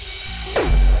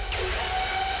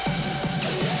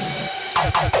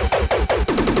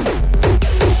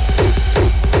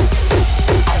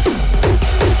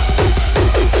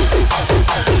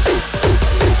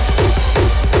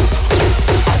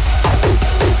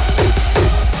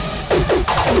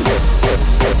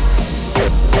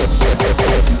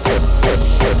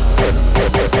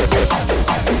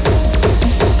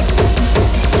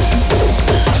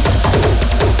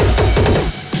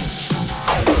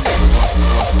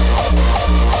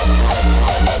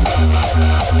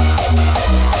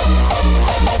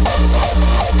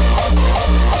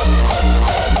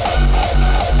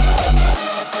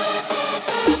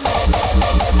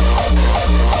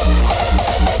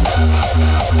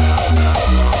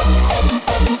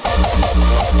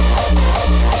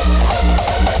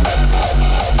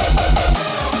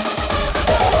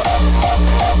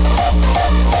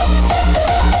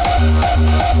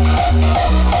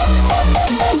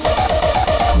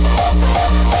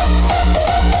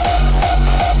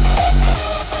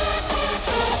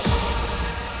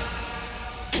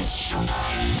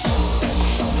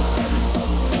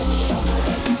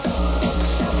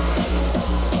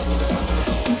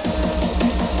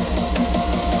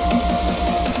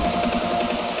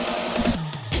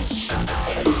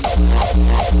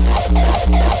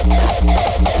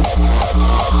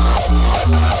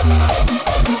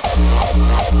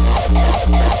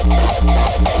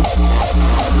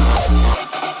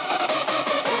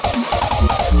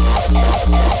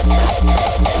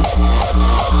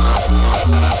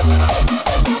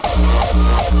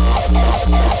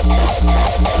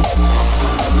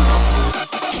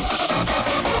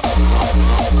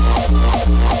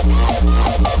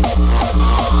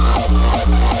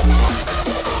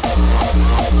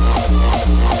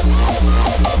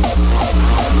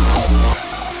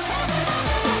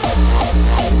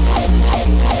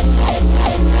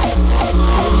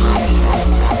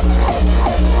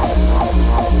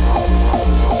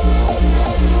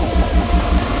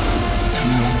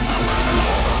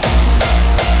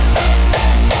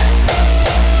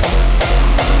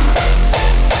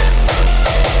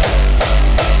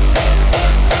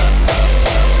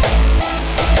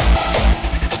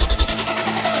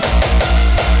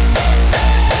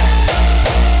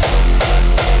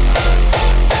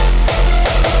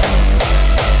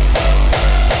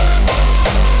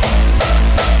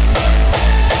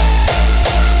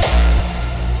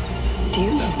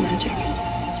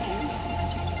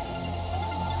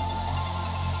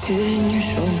 Is it in your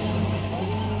soul?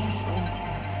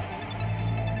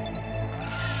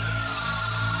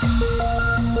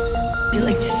 Is it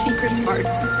like the secret part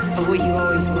of what you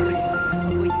always were?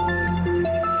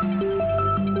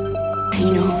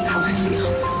 You know how I feel.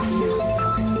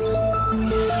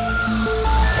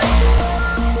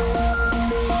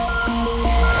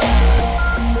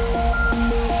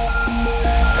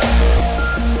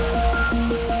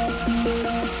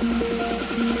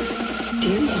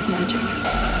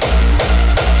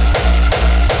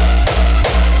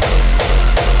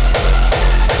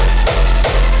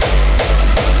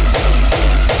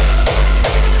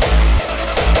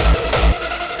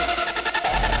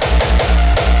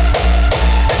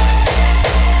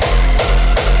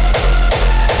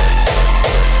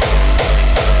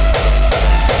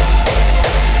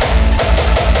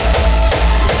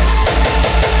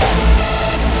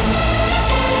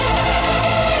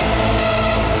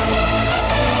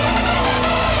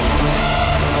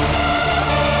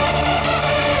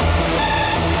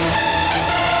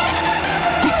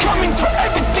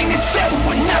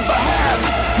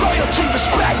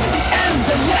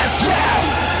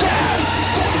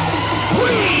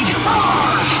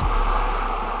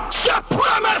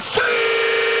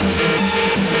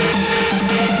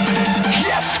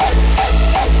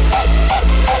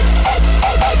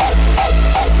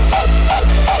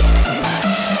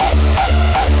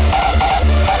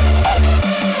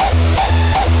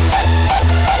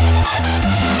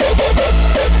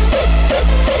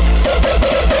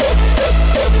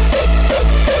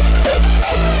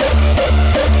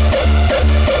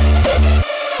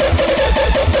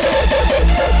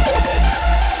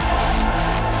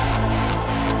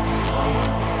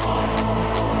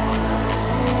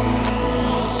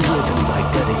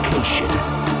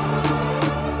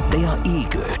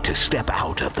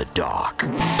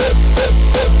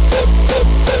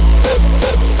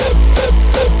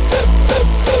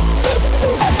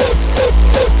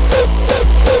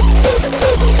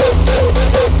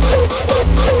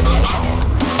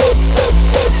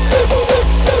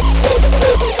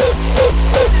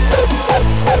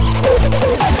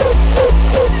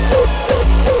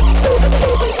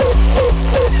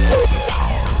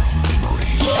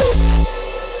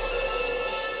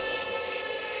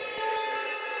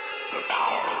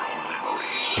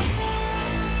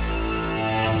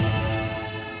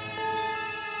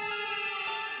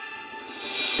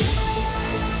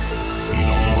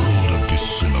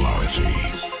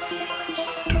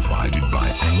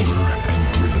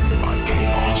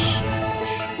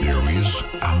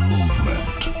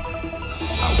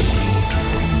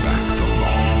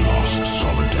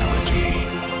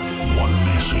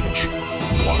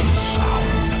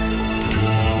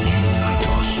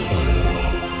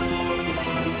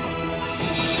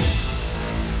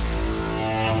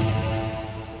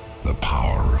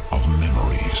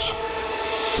 memories.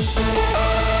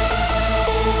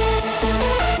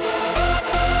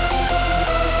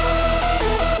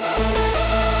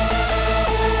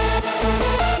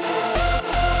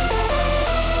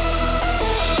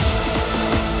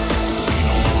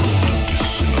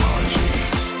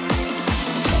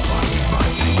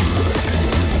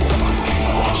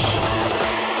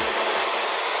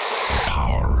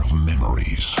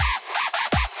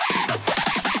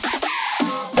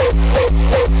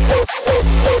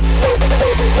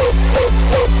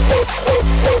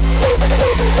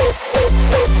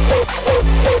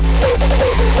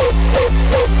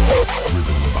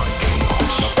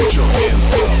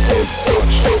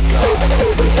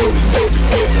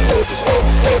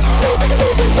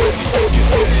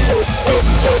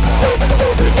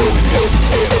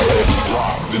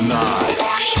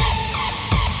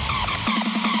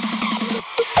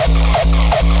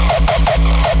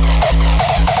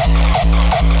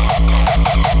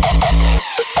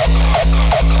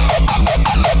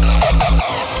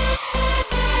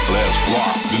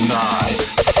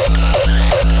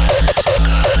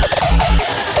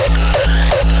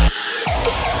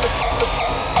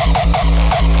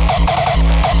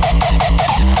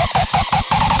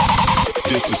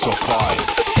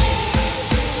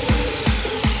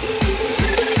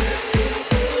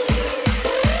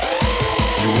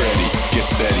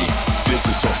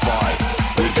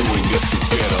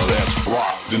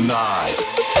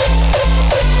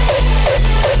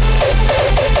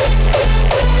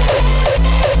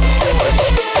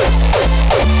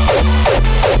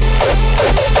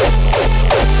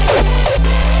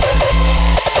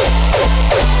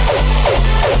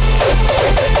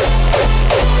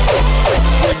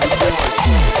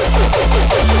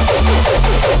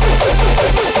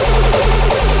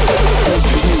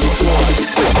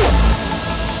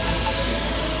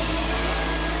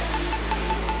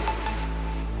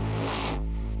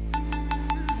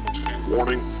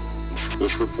 Warning,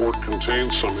 this report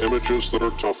contains some images that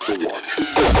are tough to watch.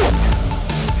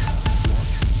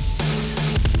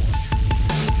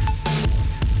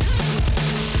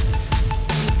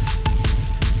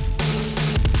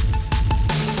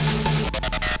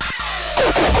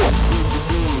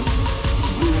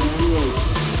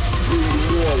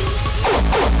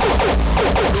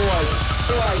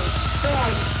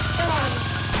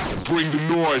 Bring the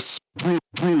noise,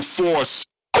 brute force.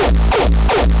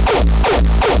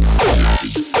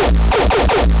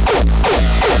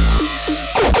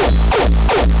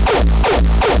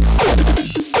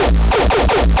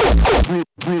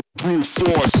 Brute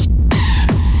force.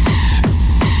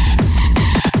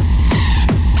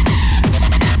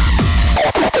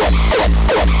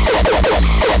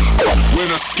 When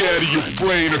I scatter your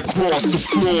brain across the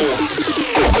floor.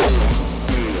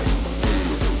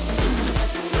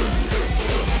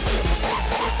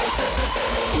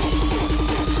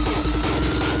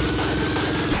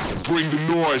 Bring the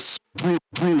noise,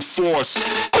 brute force.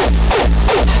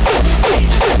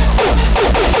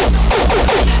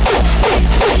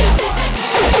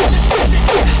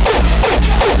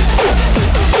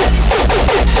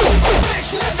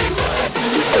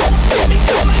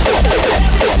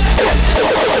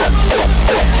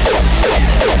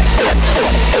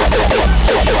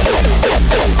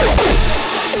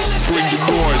 Bring the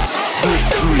noise,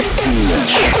 brute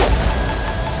force.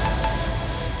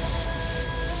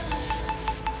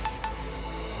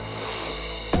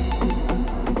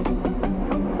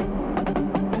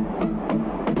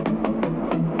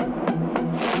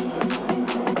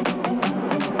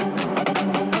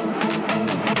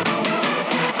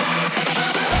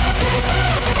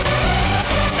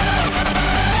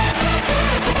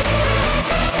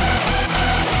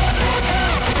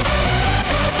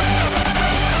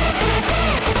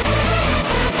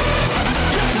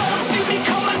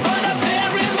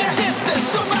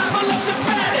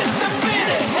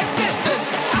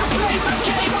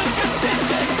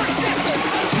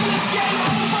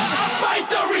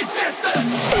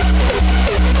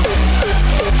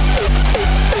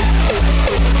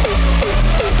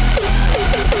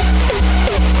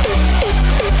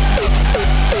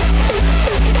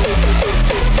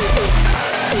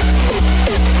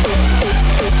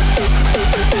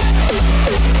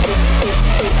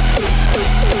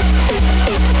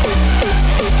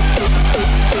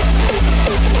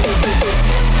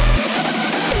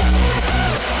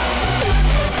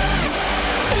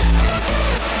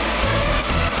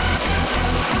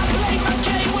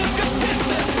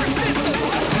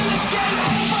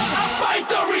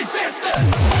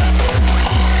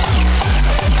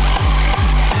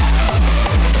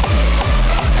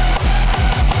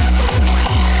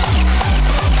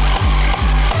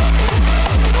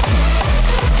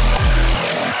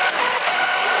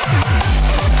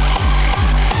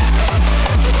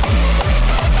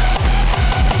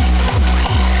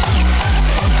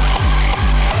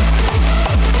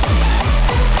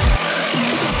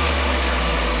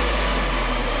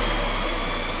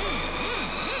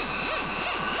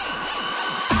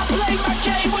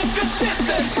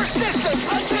 persistence.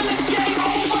 Until it's game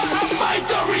over, I fight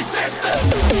the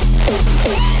resistance.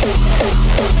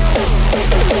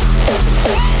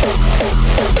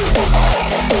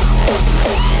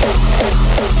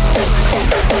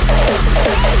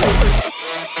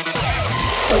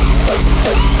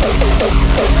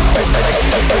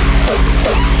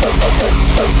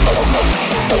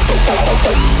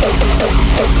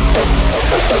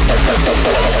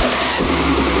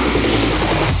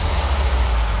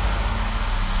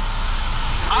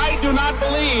 I do not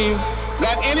believe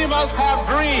that any of us have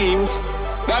dreams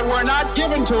that were not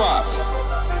given to us.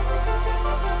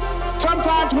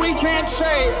 Sometimes we can't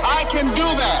say, I can do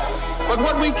that. But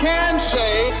what we can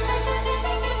say,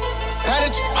 that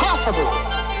it's possible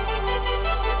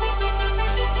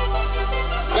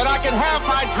that I can have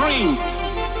my dream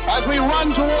as we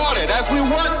run toward it, as we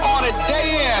work on it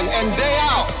day in and day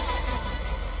out.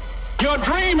 Your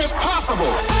dream is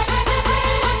possible.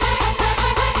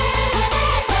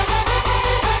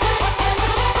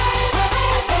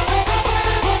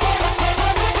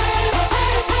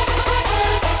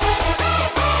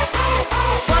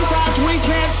 Sometimes we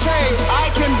can't say,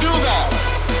 I can do that.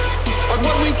 But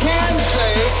what we can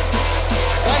say,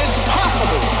 that it's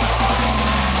possible.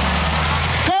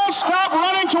 Don't stop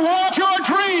running towards your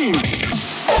dream.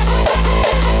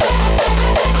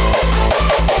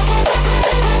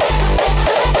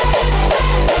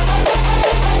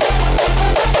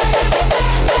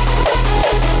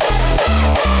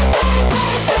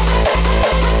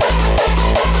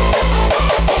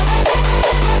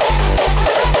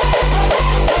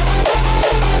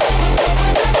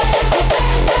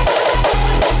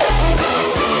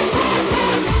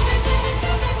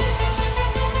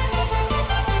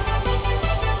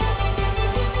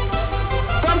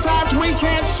 We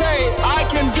can't say, I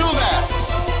can do that.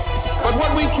 But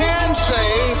what we can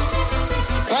say,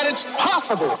 that it's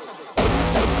possible.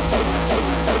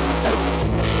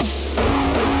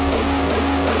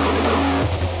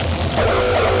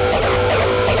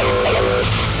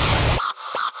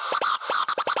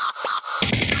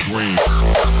 Dream.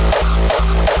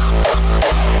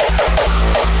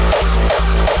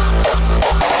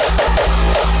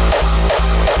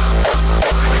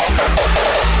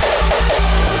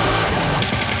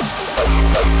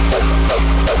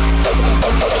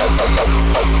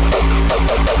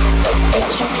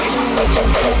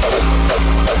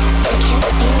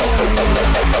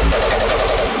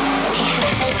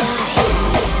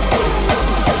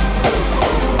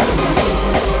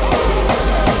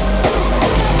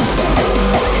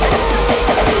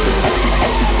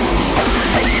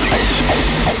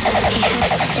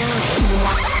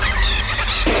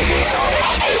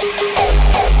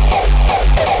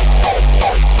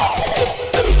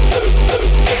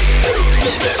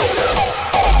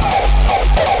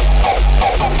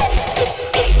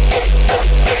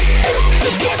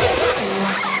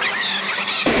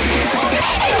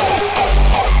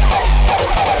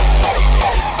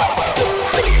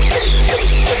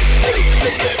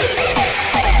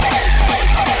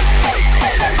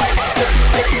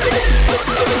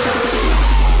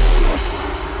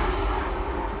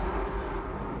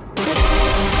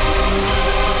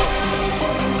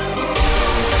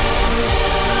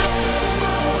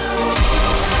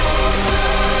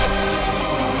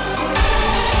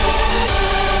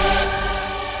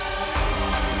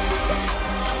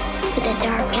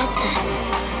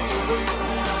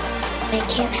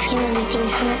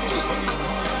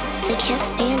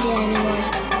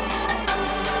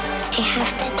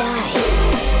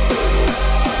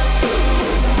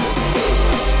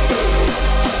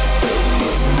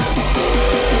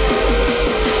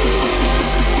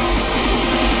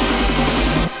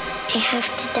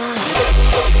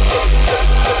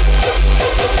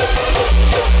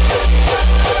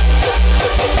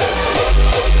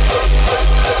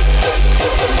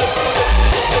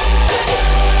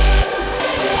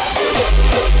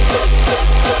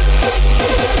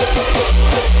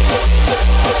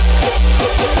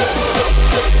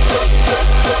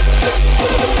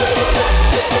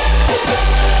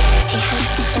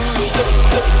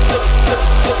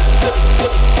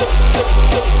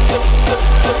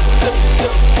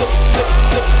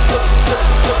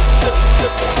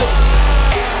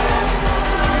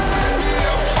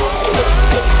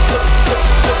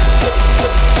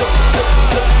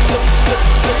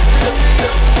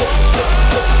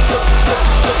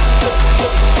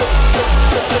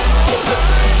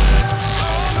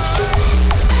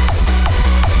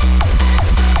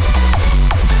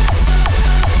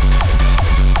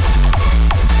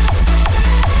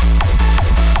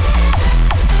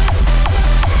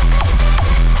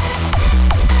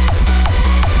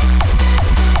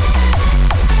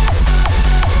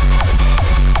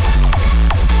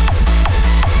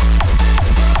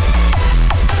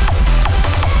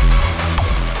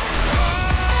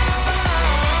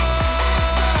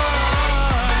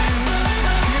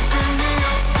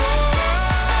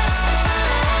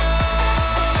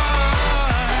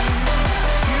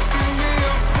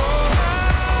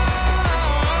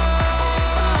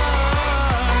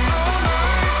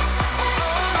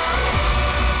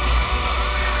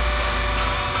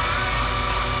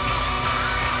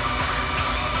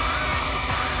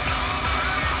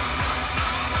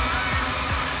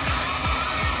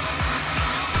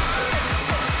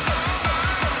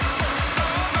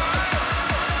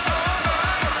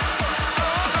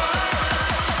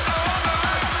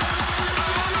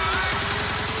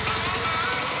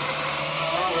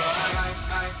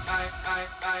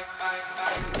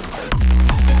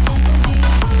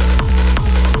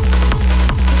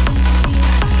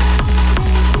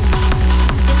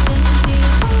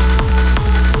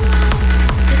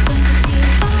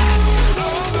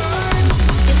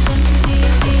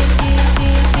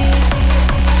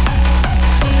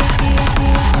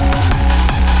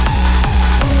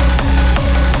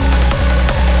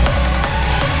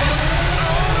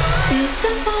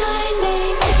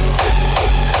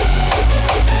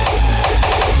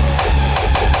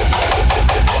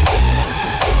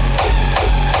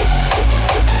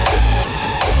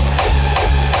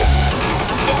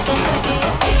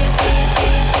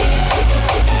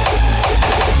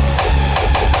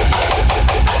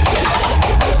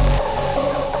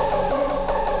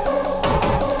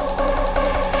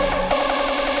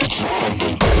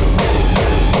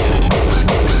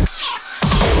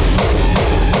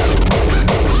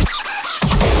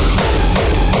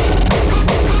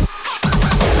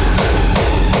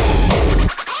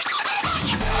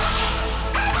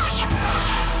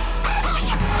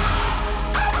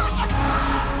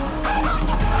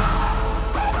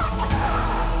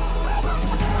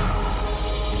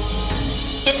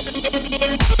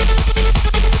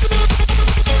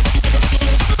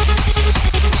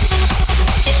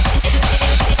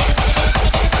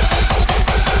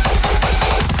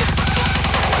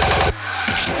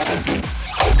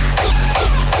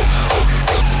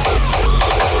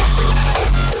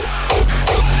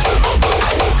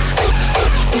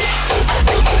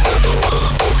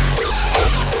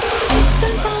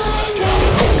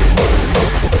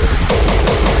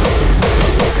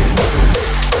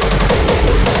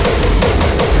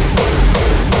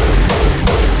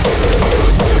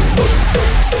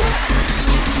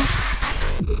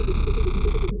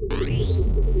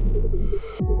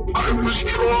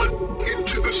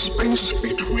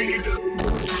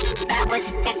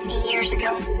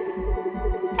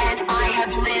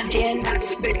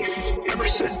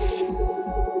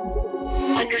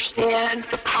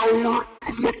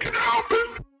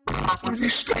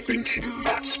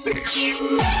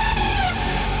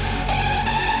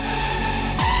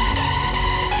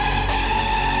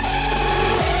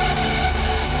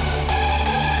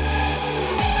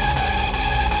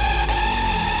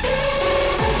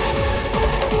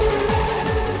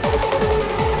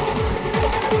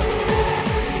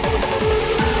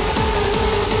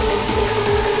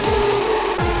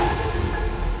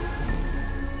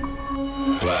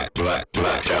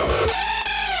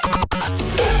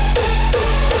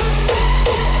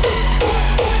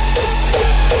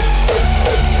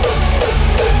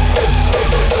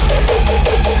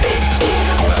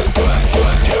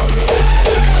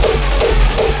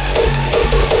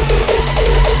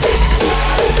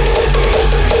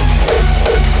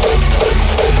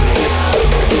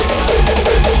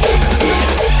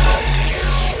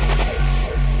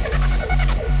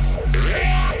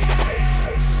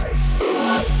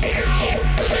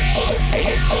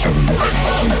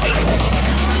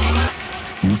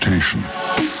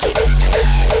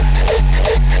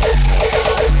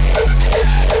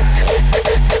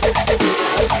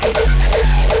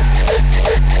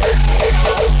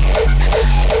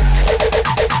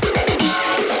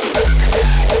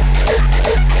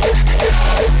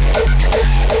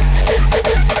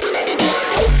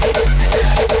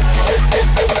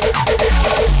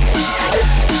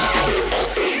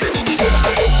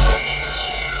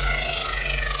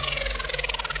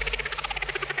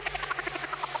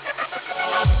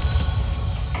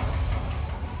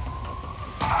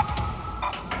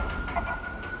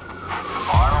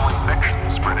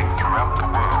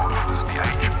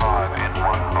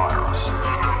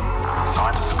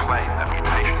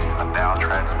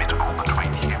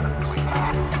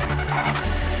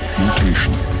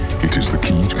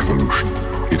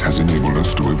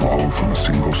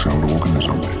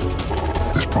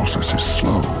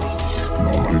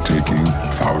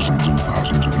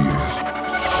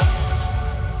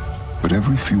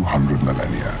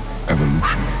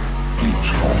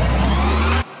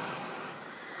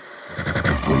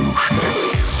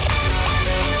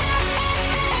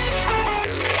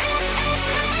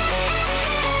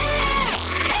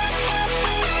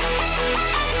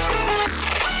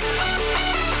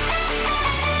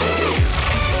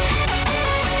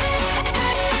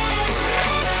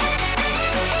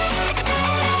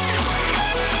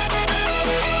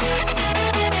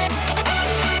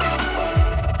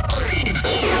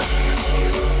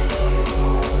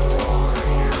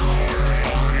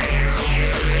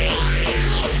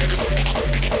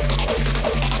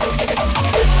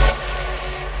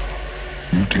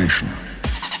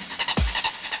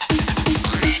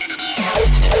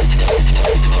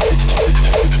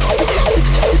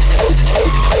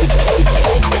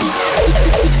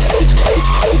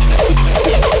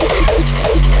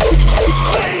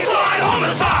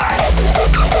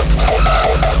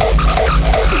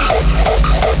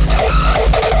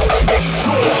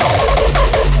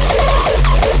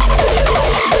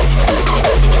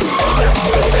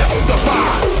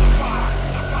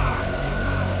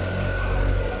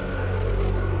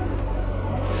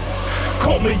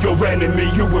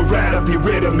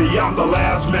 me, I'm the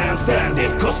last man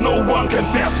standing, cause no one can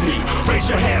best me. Raise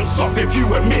your hands up if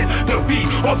you admit defeat,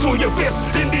 or throw your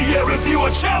fists in the air if you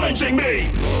are challenging me.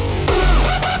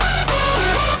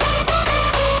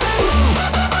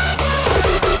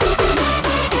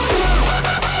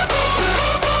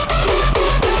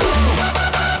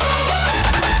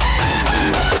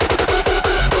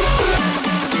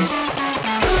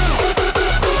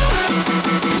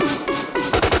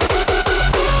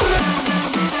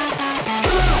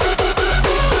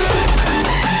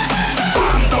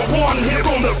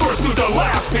 First to the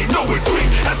last beat, no retreat.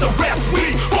 As the rest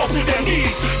we fall to their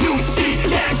knees. You see,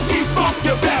 can't keep up,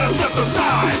 you better step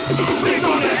aside. We're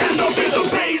gonna end up in the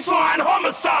baseline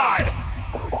homicide.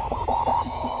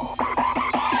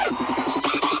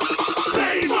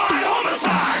 Baseline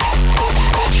homicide.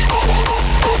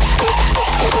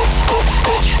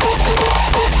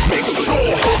 Make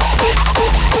sure.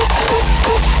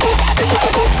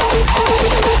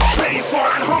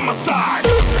 Baseline homicide.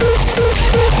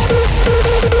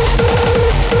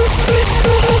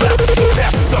 Left to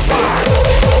testify.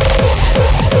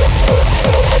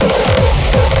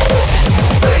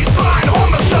 Baseline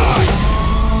homicide.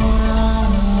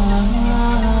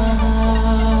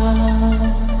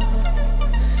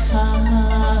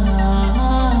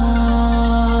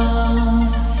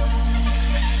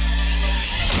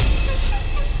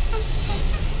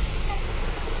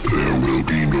 There will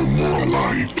be no more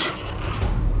light.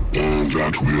 All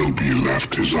that will be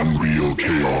left is unreal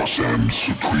chaos and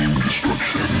supreme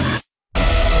destruction.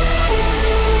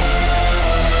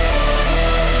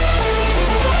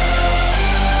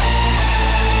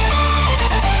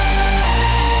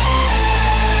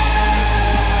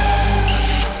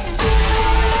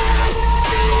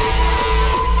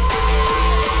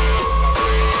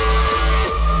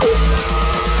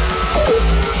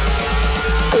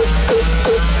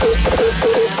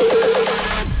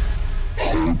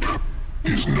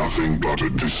 Nothing but a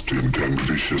distant and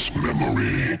vicious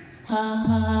memory.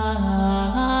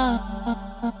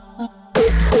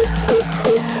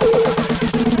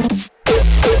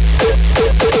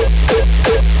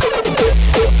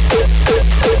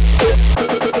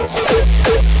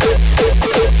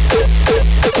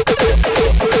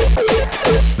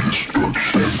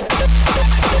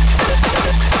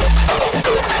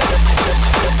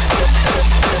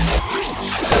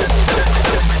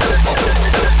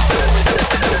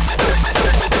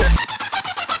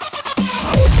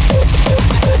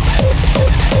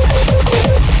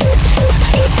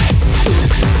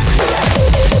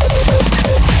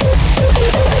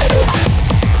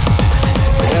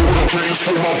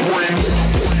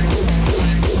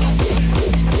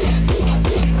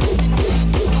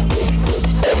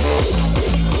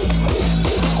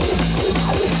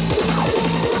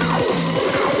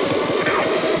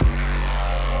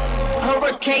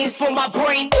 Hurricanes for my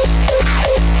brain.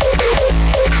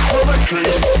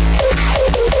 Hurricanes.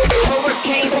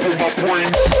 Hurricanes for my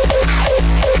brain.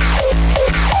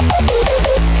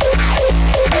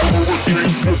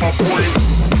 Hurricanes for my brain.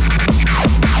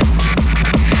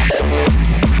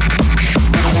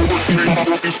 Hurricanes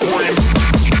for this brain.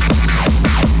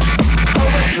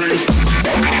 Hurricanes.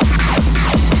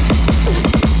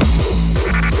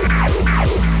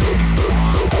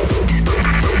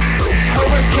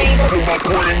 Hurricane for my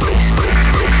brain.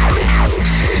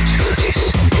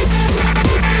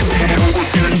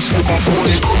 Hurricanes for my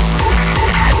brain.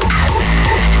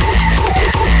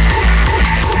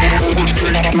 Hurricanes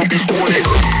for this brain.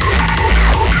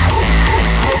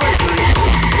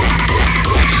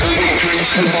 Hurricanes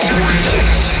for my brain.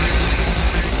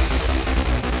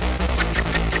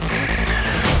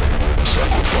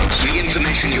 The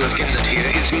information you have gathered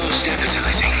here is most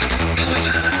appetizing.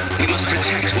 However, we must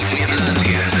protect what we have learned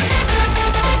here.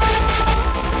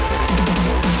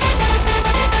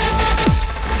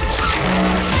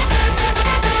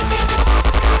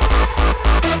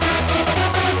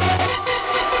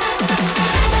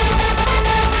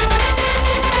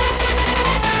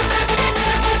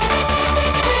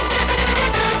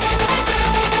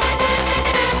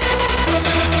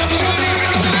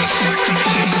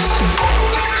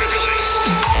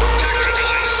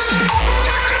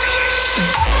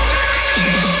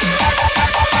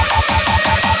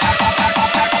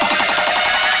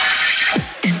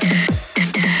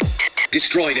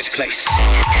 Destroy this place.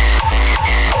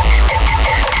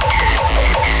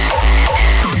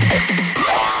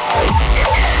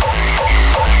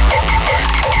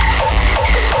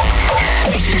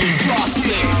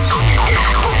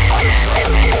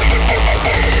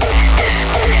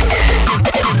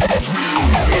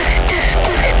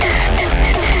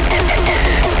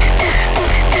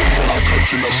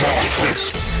 Touching the soft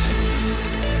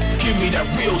me that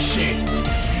real shit.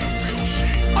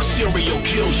 A serial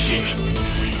kill shit.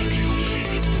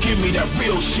 Give me that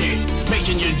real shit.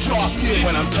 Making your jaw split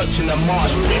when I'm touching the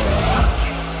marsh pit.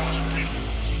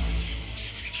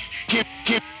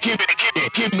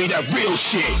 Give me that real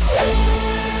shit.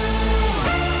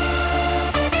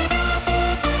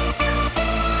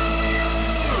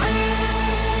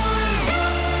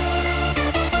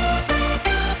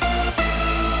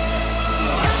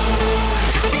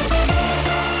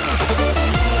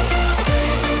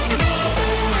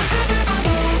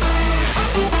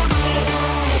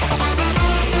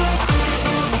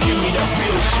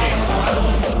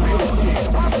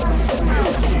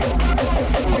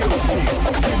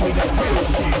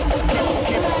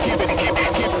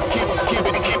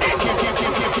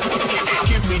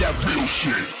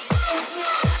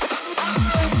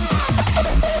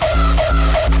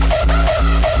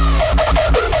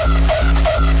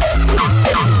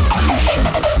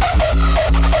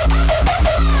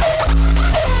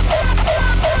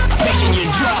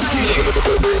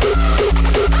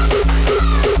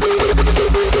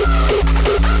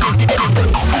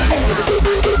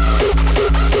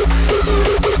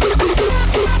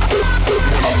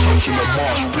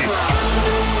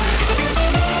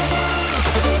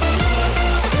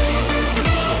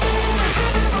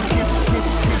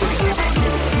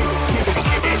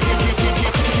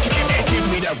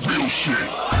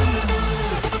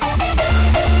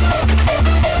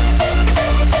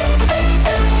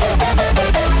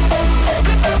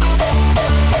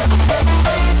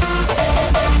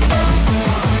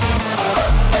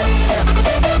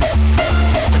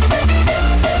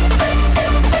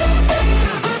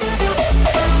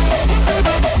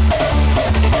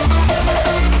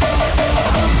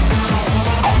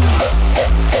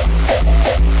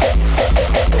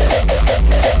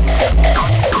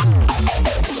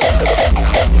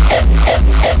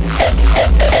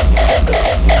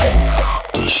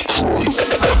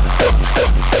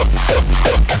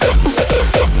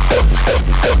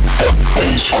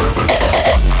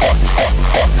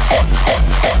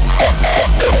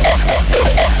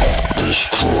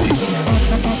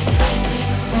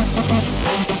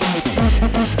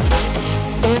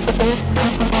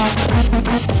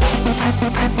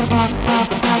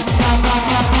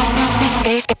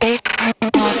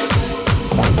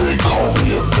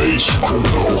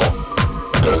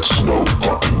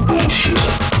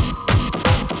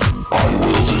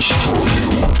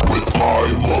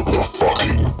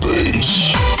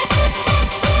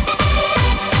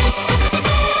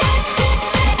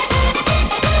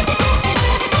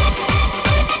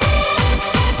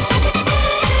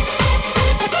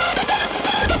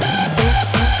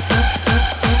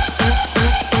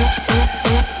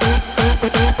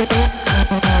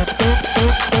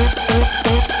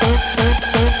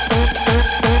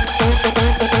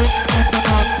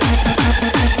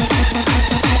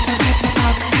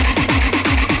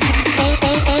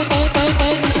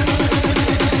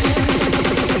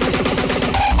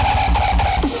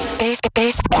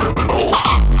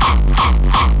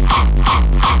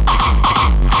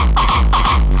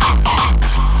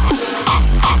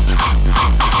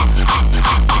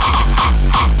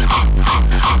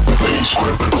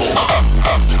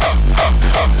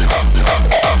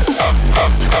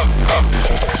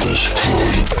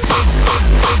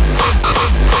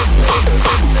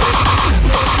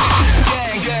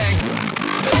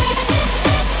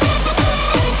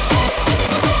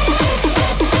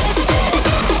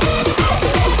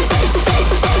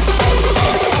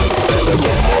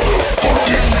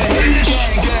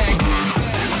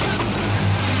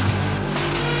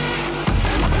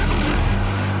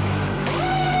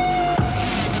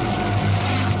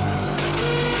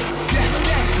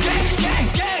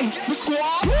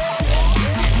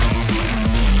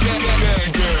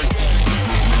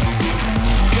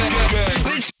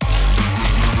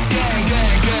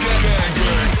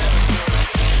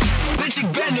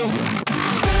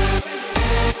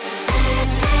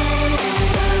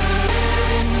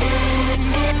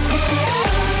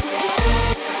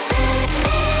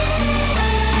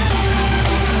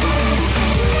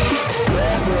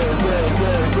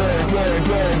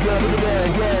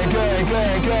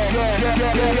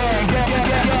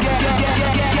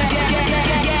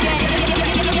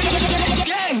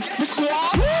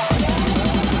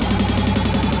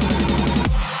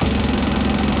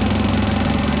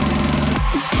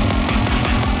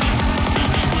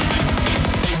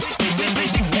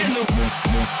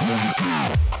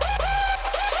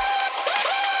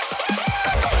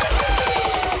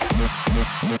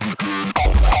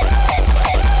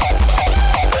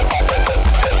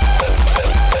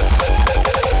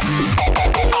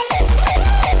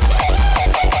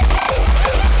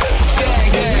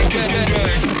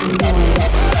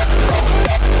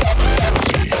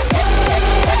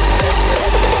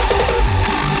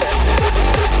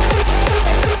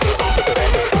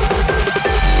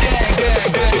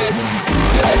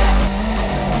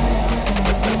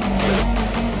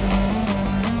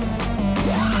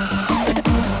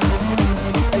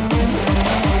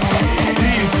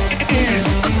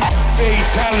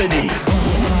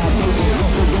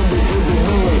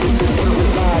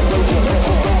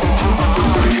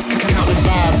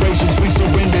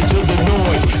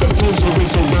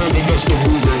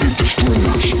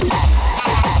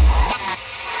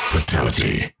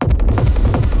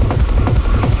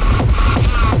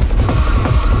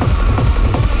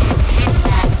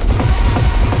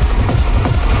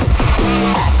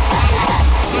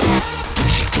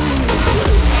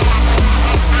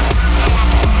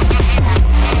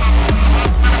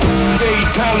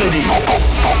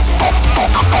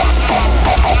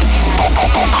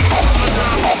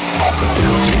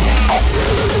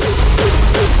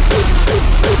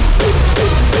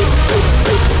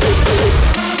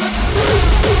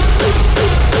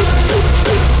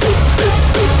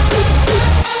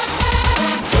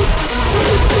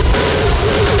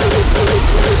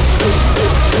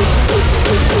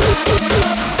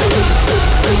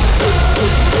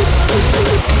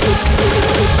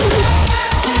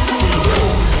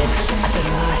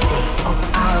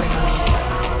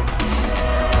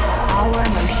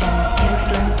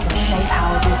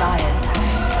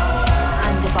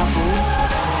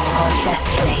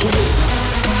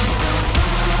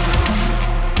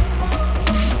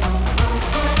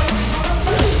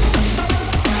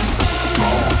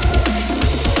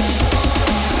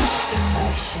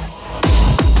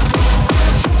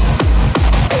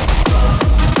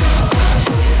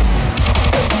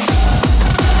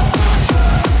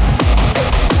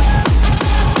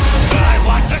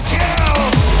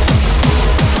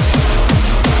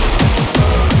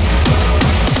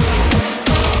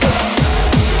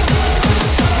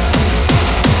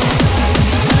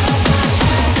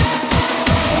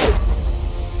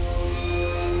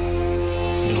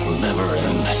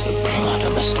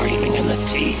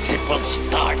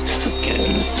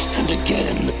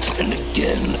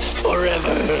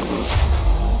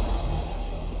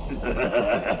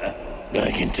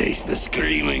 I can taste the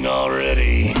screaming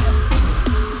already.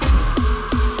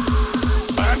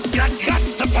 I've got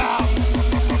guts to pound.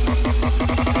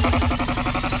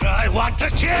 I want to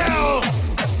kill.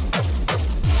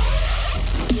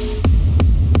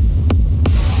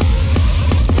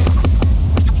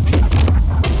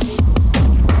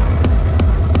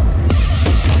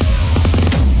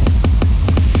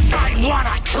 I want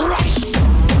to crush.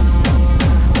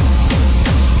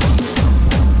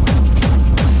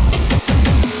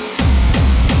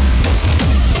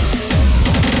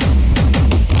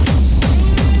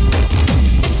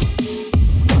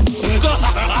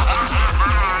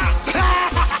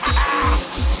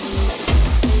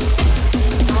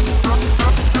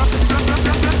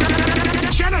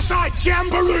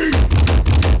 Jamboree!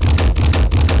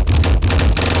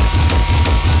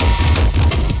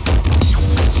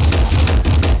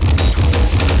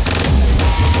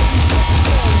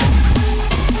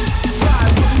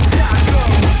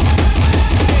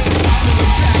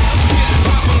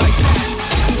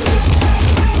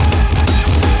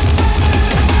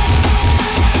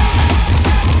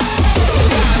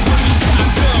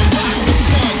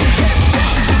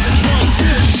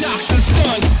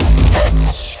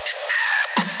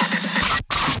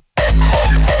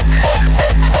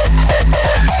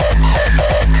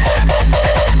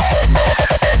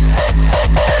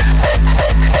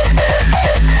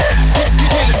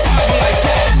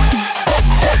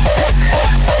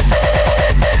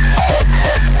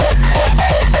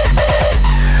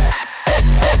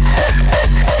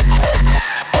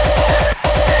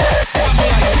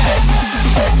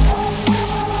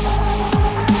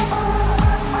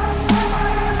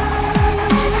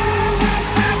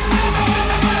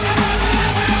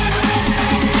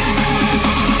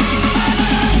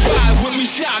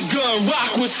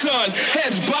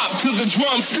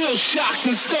 Still shocked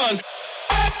and stunned.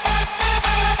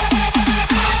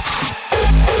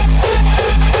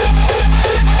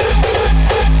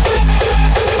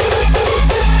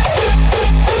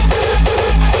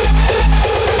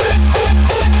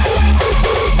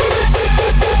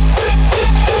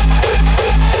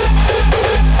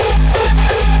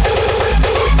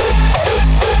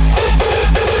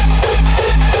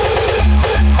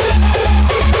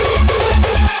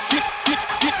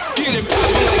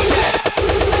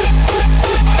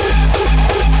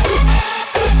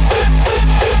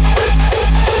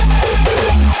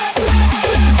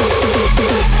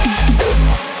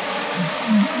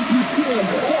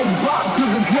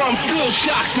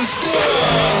 Shocks and still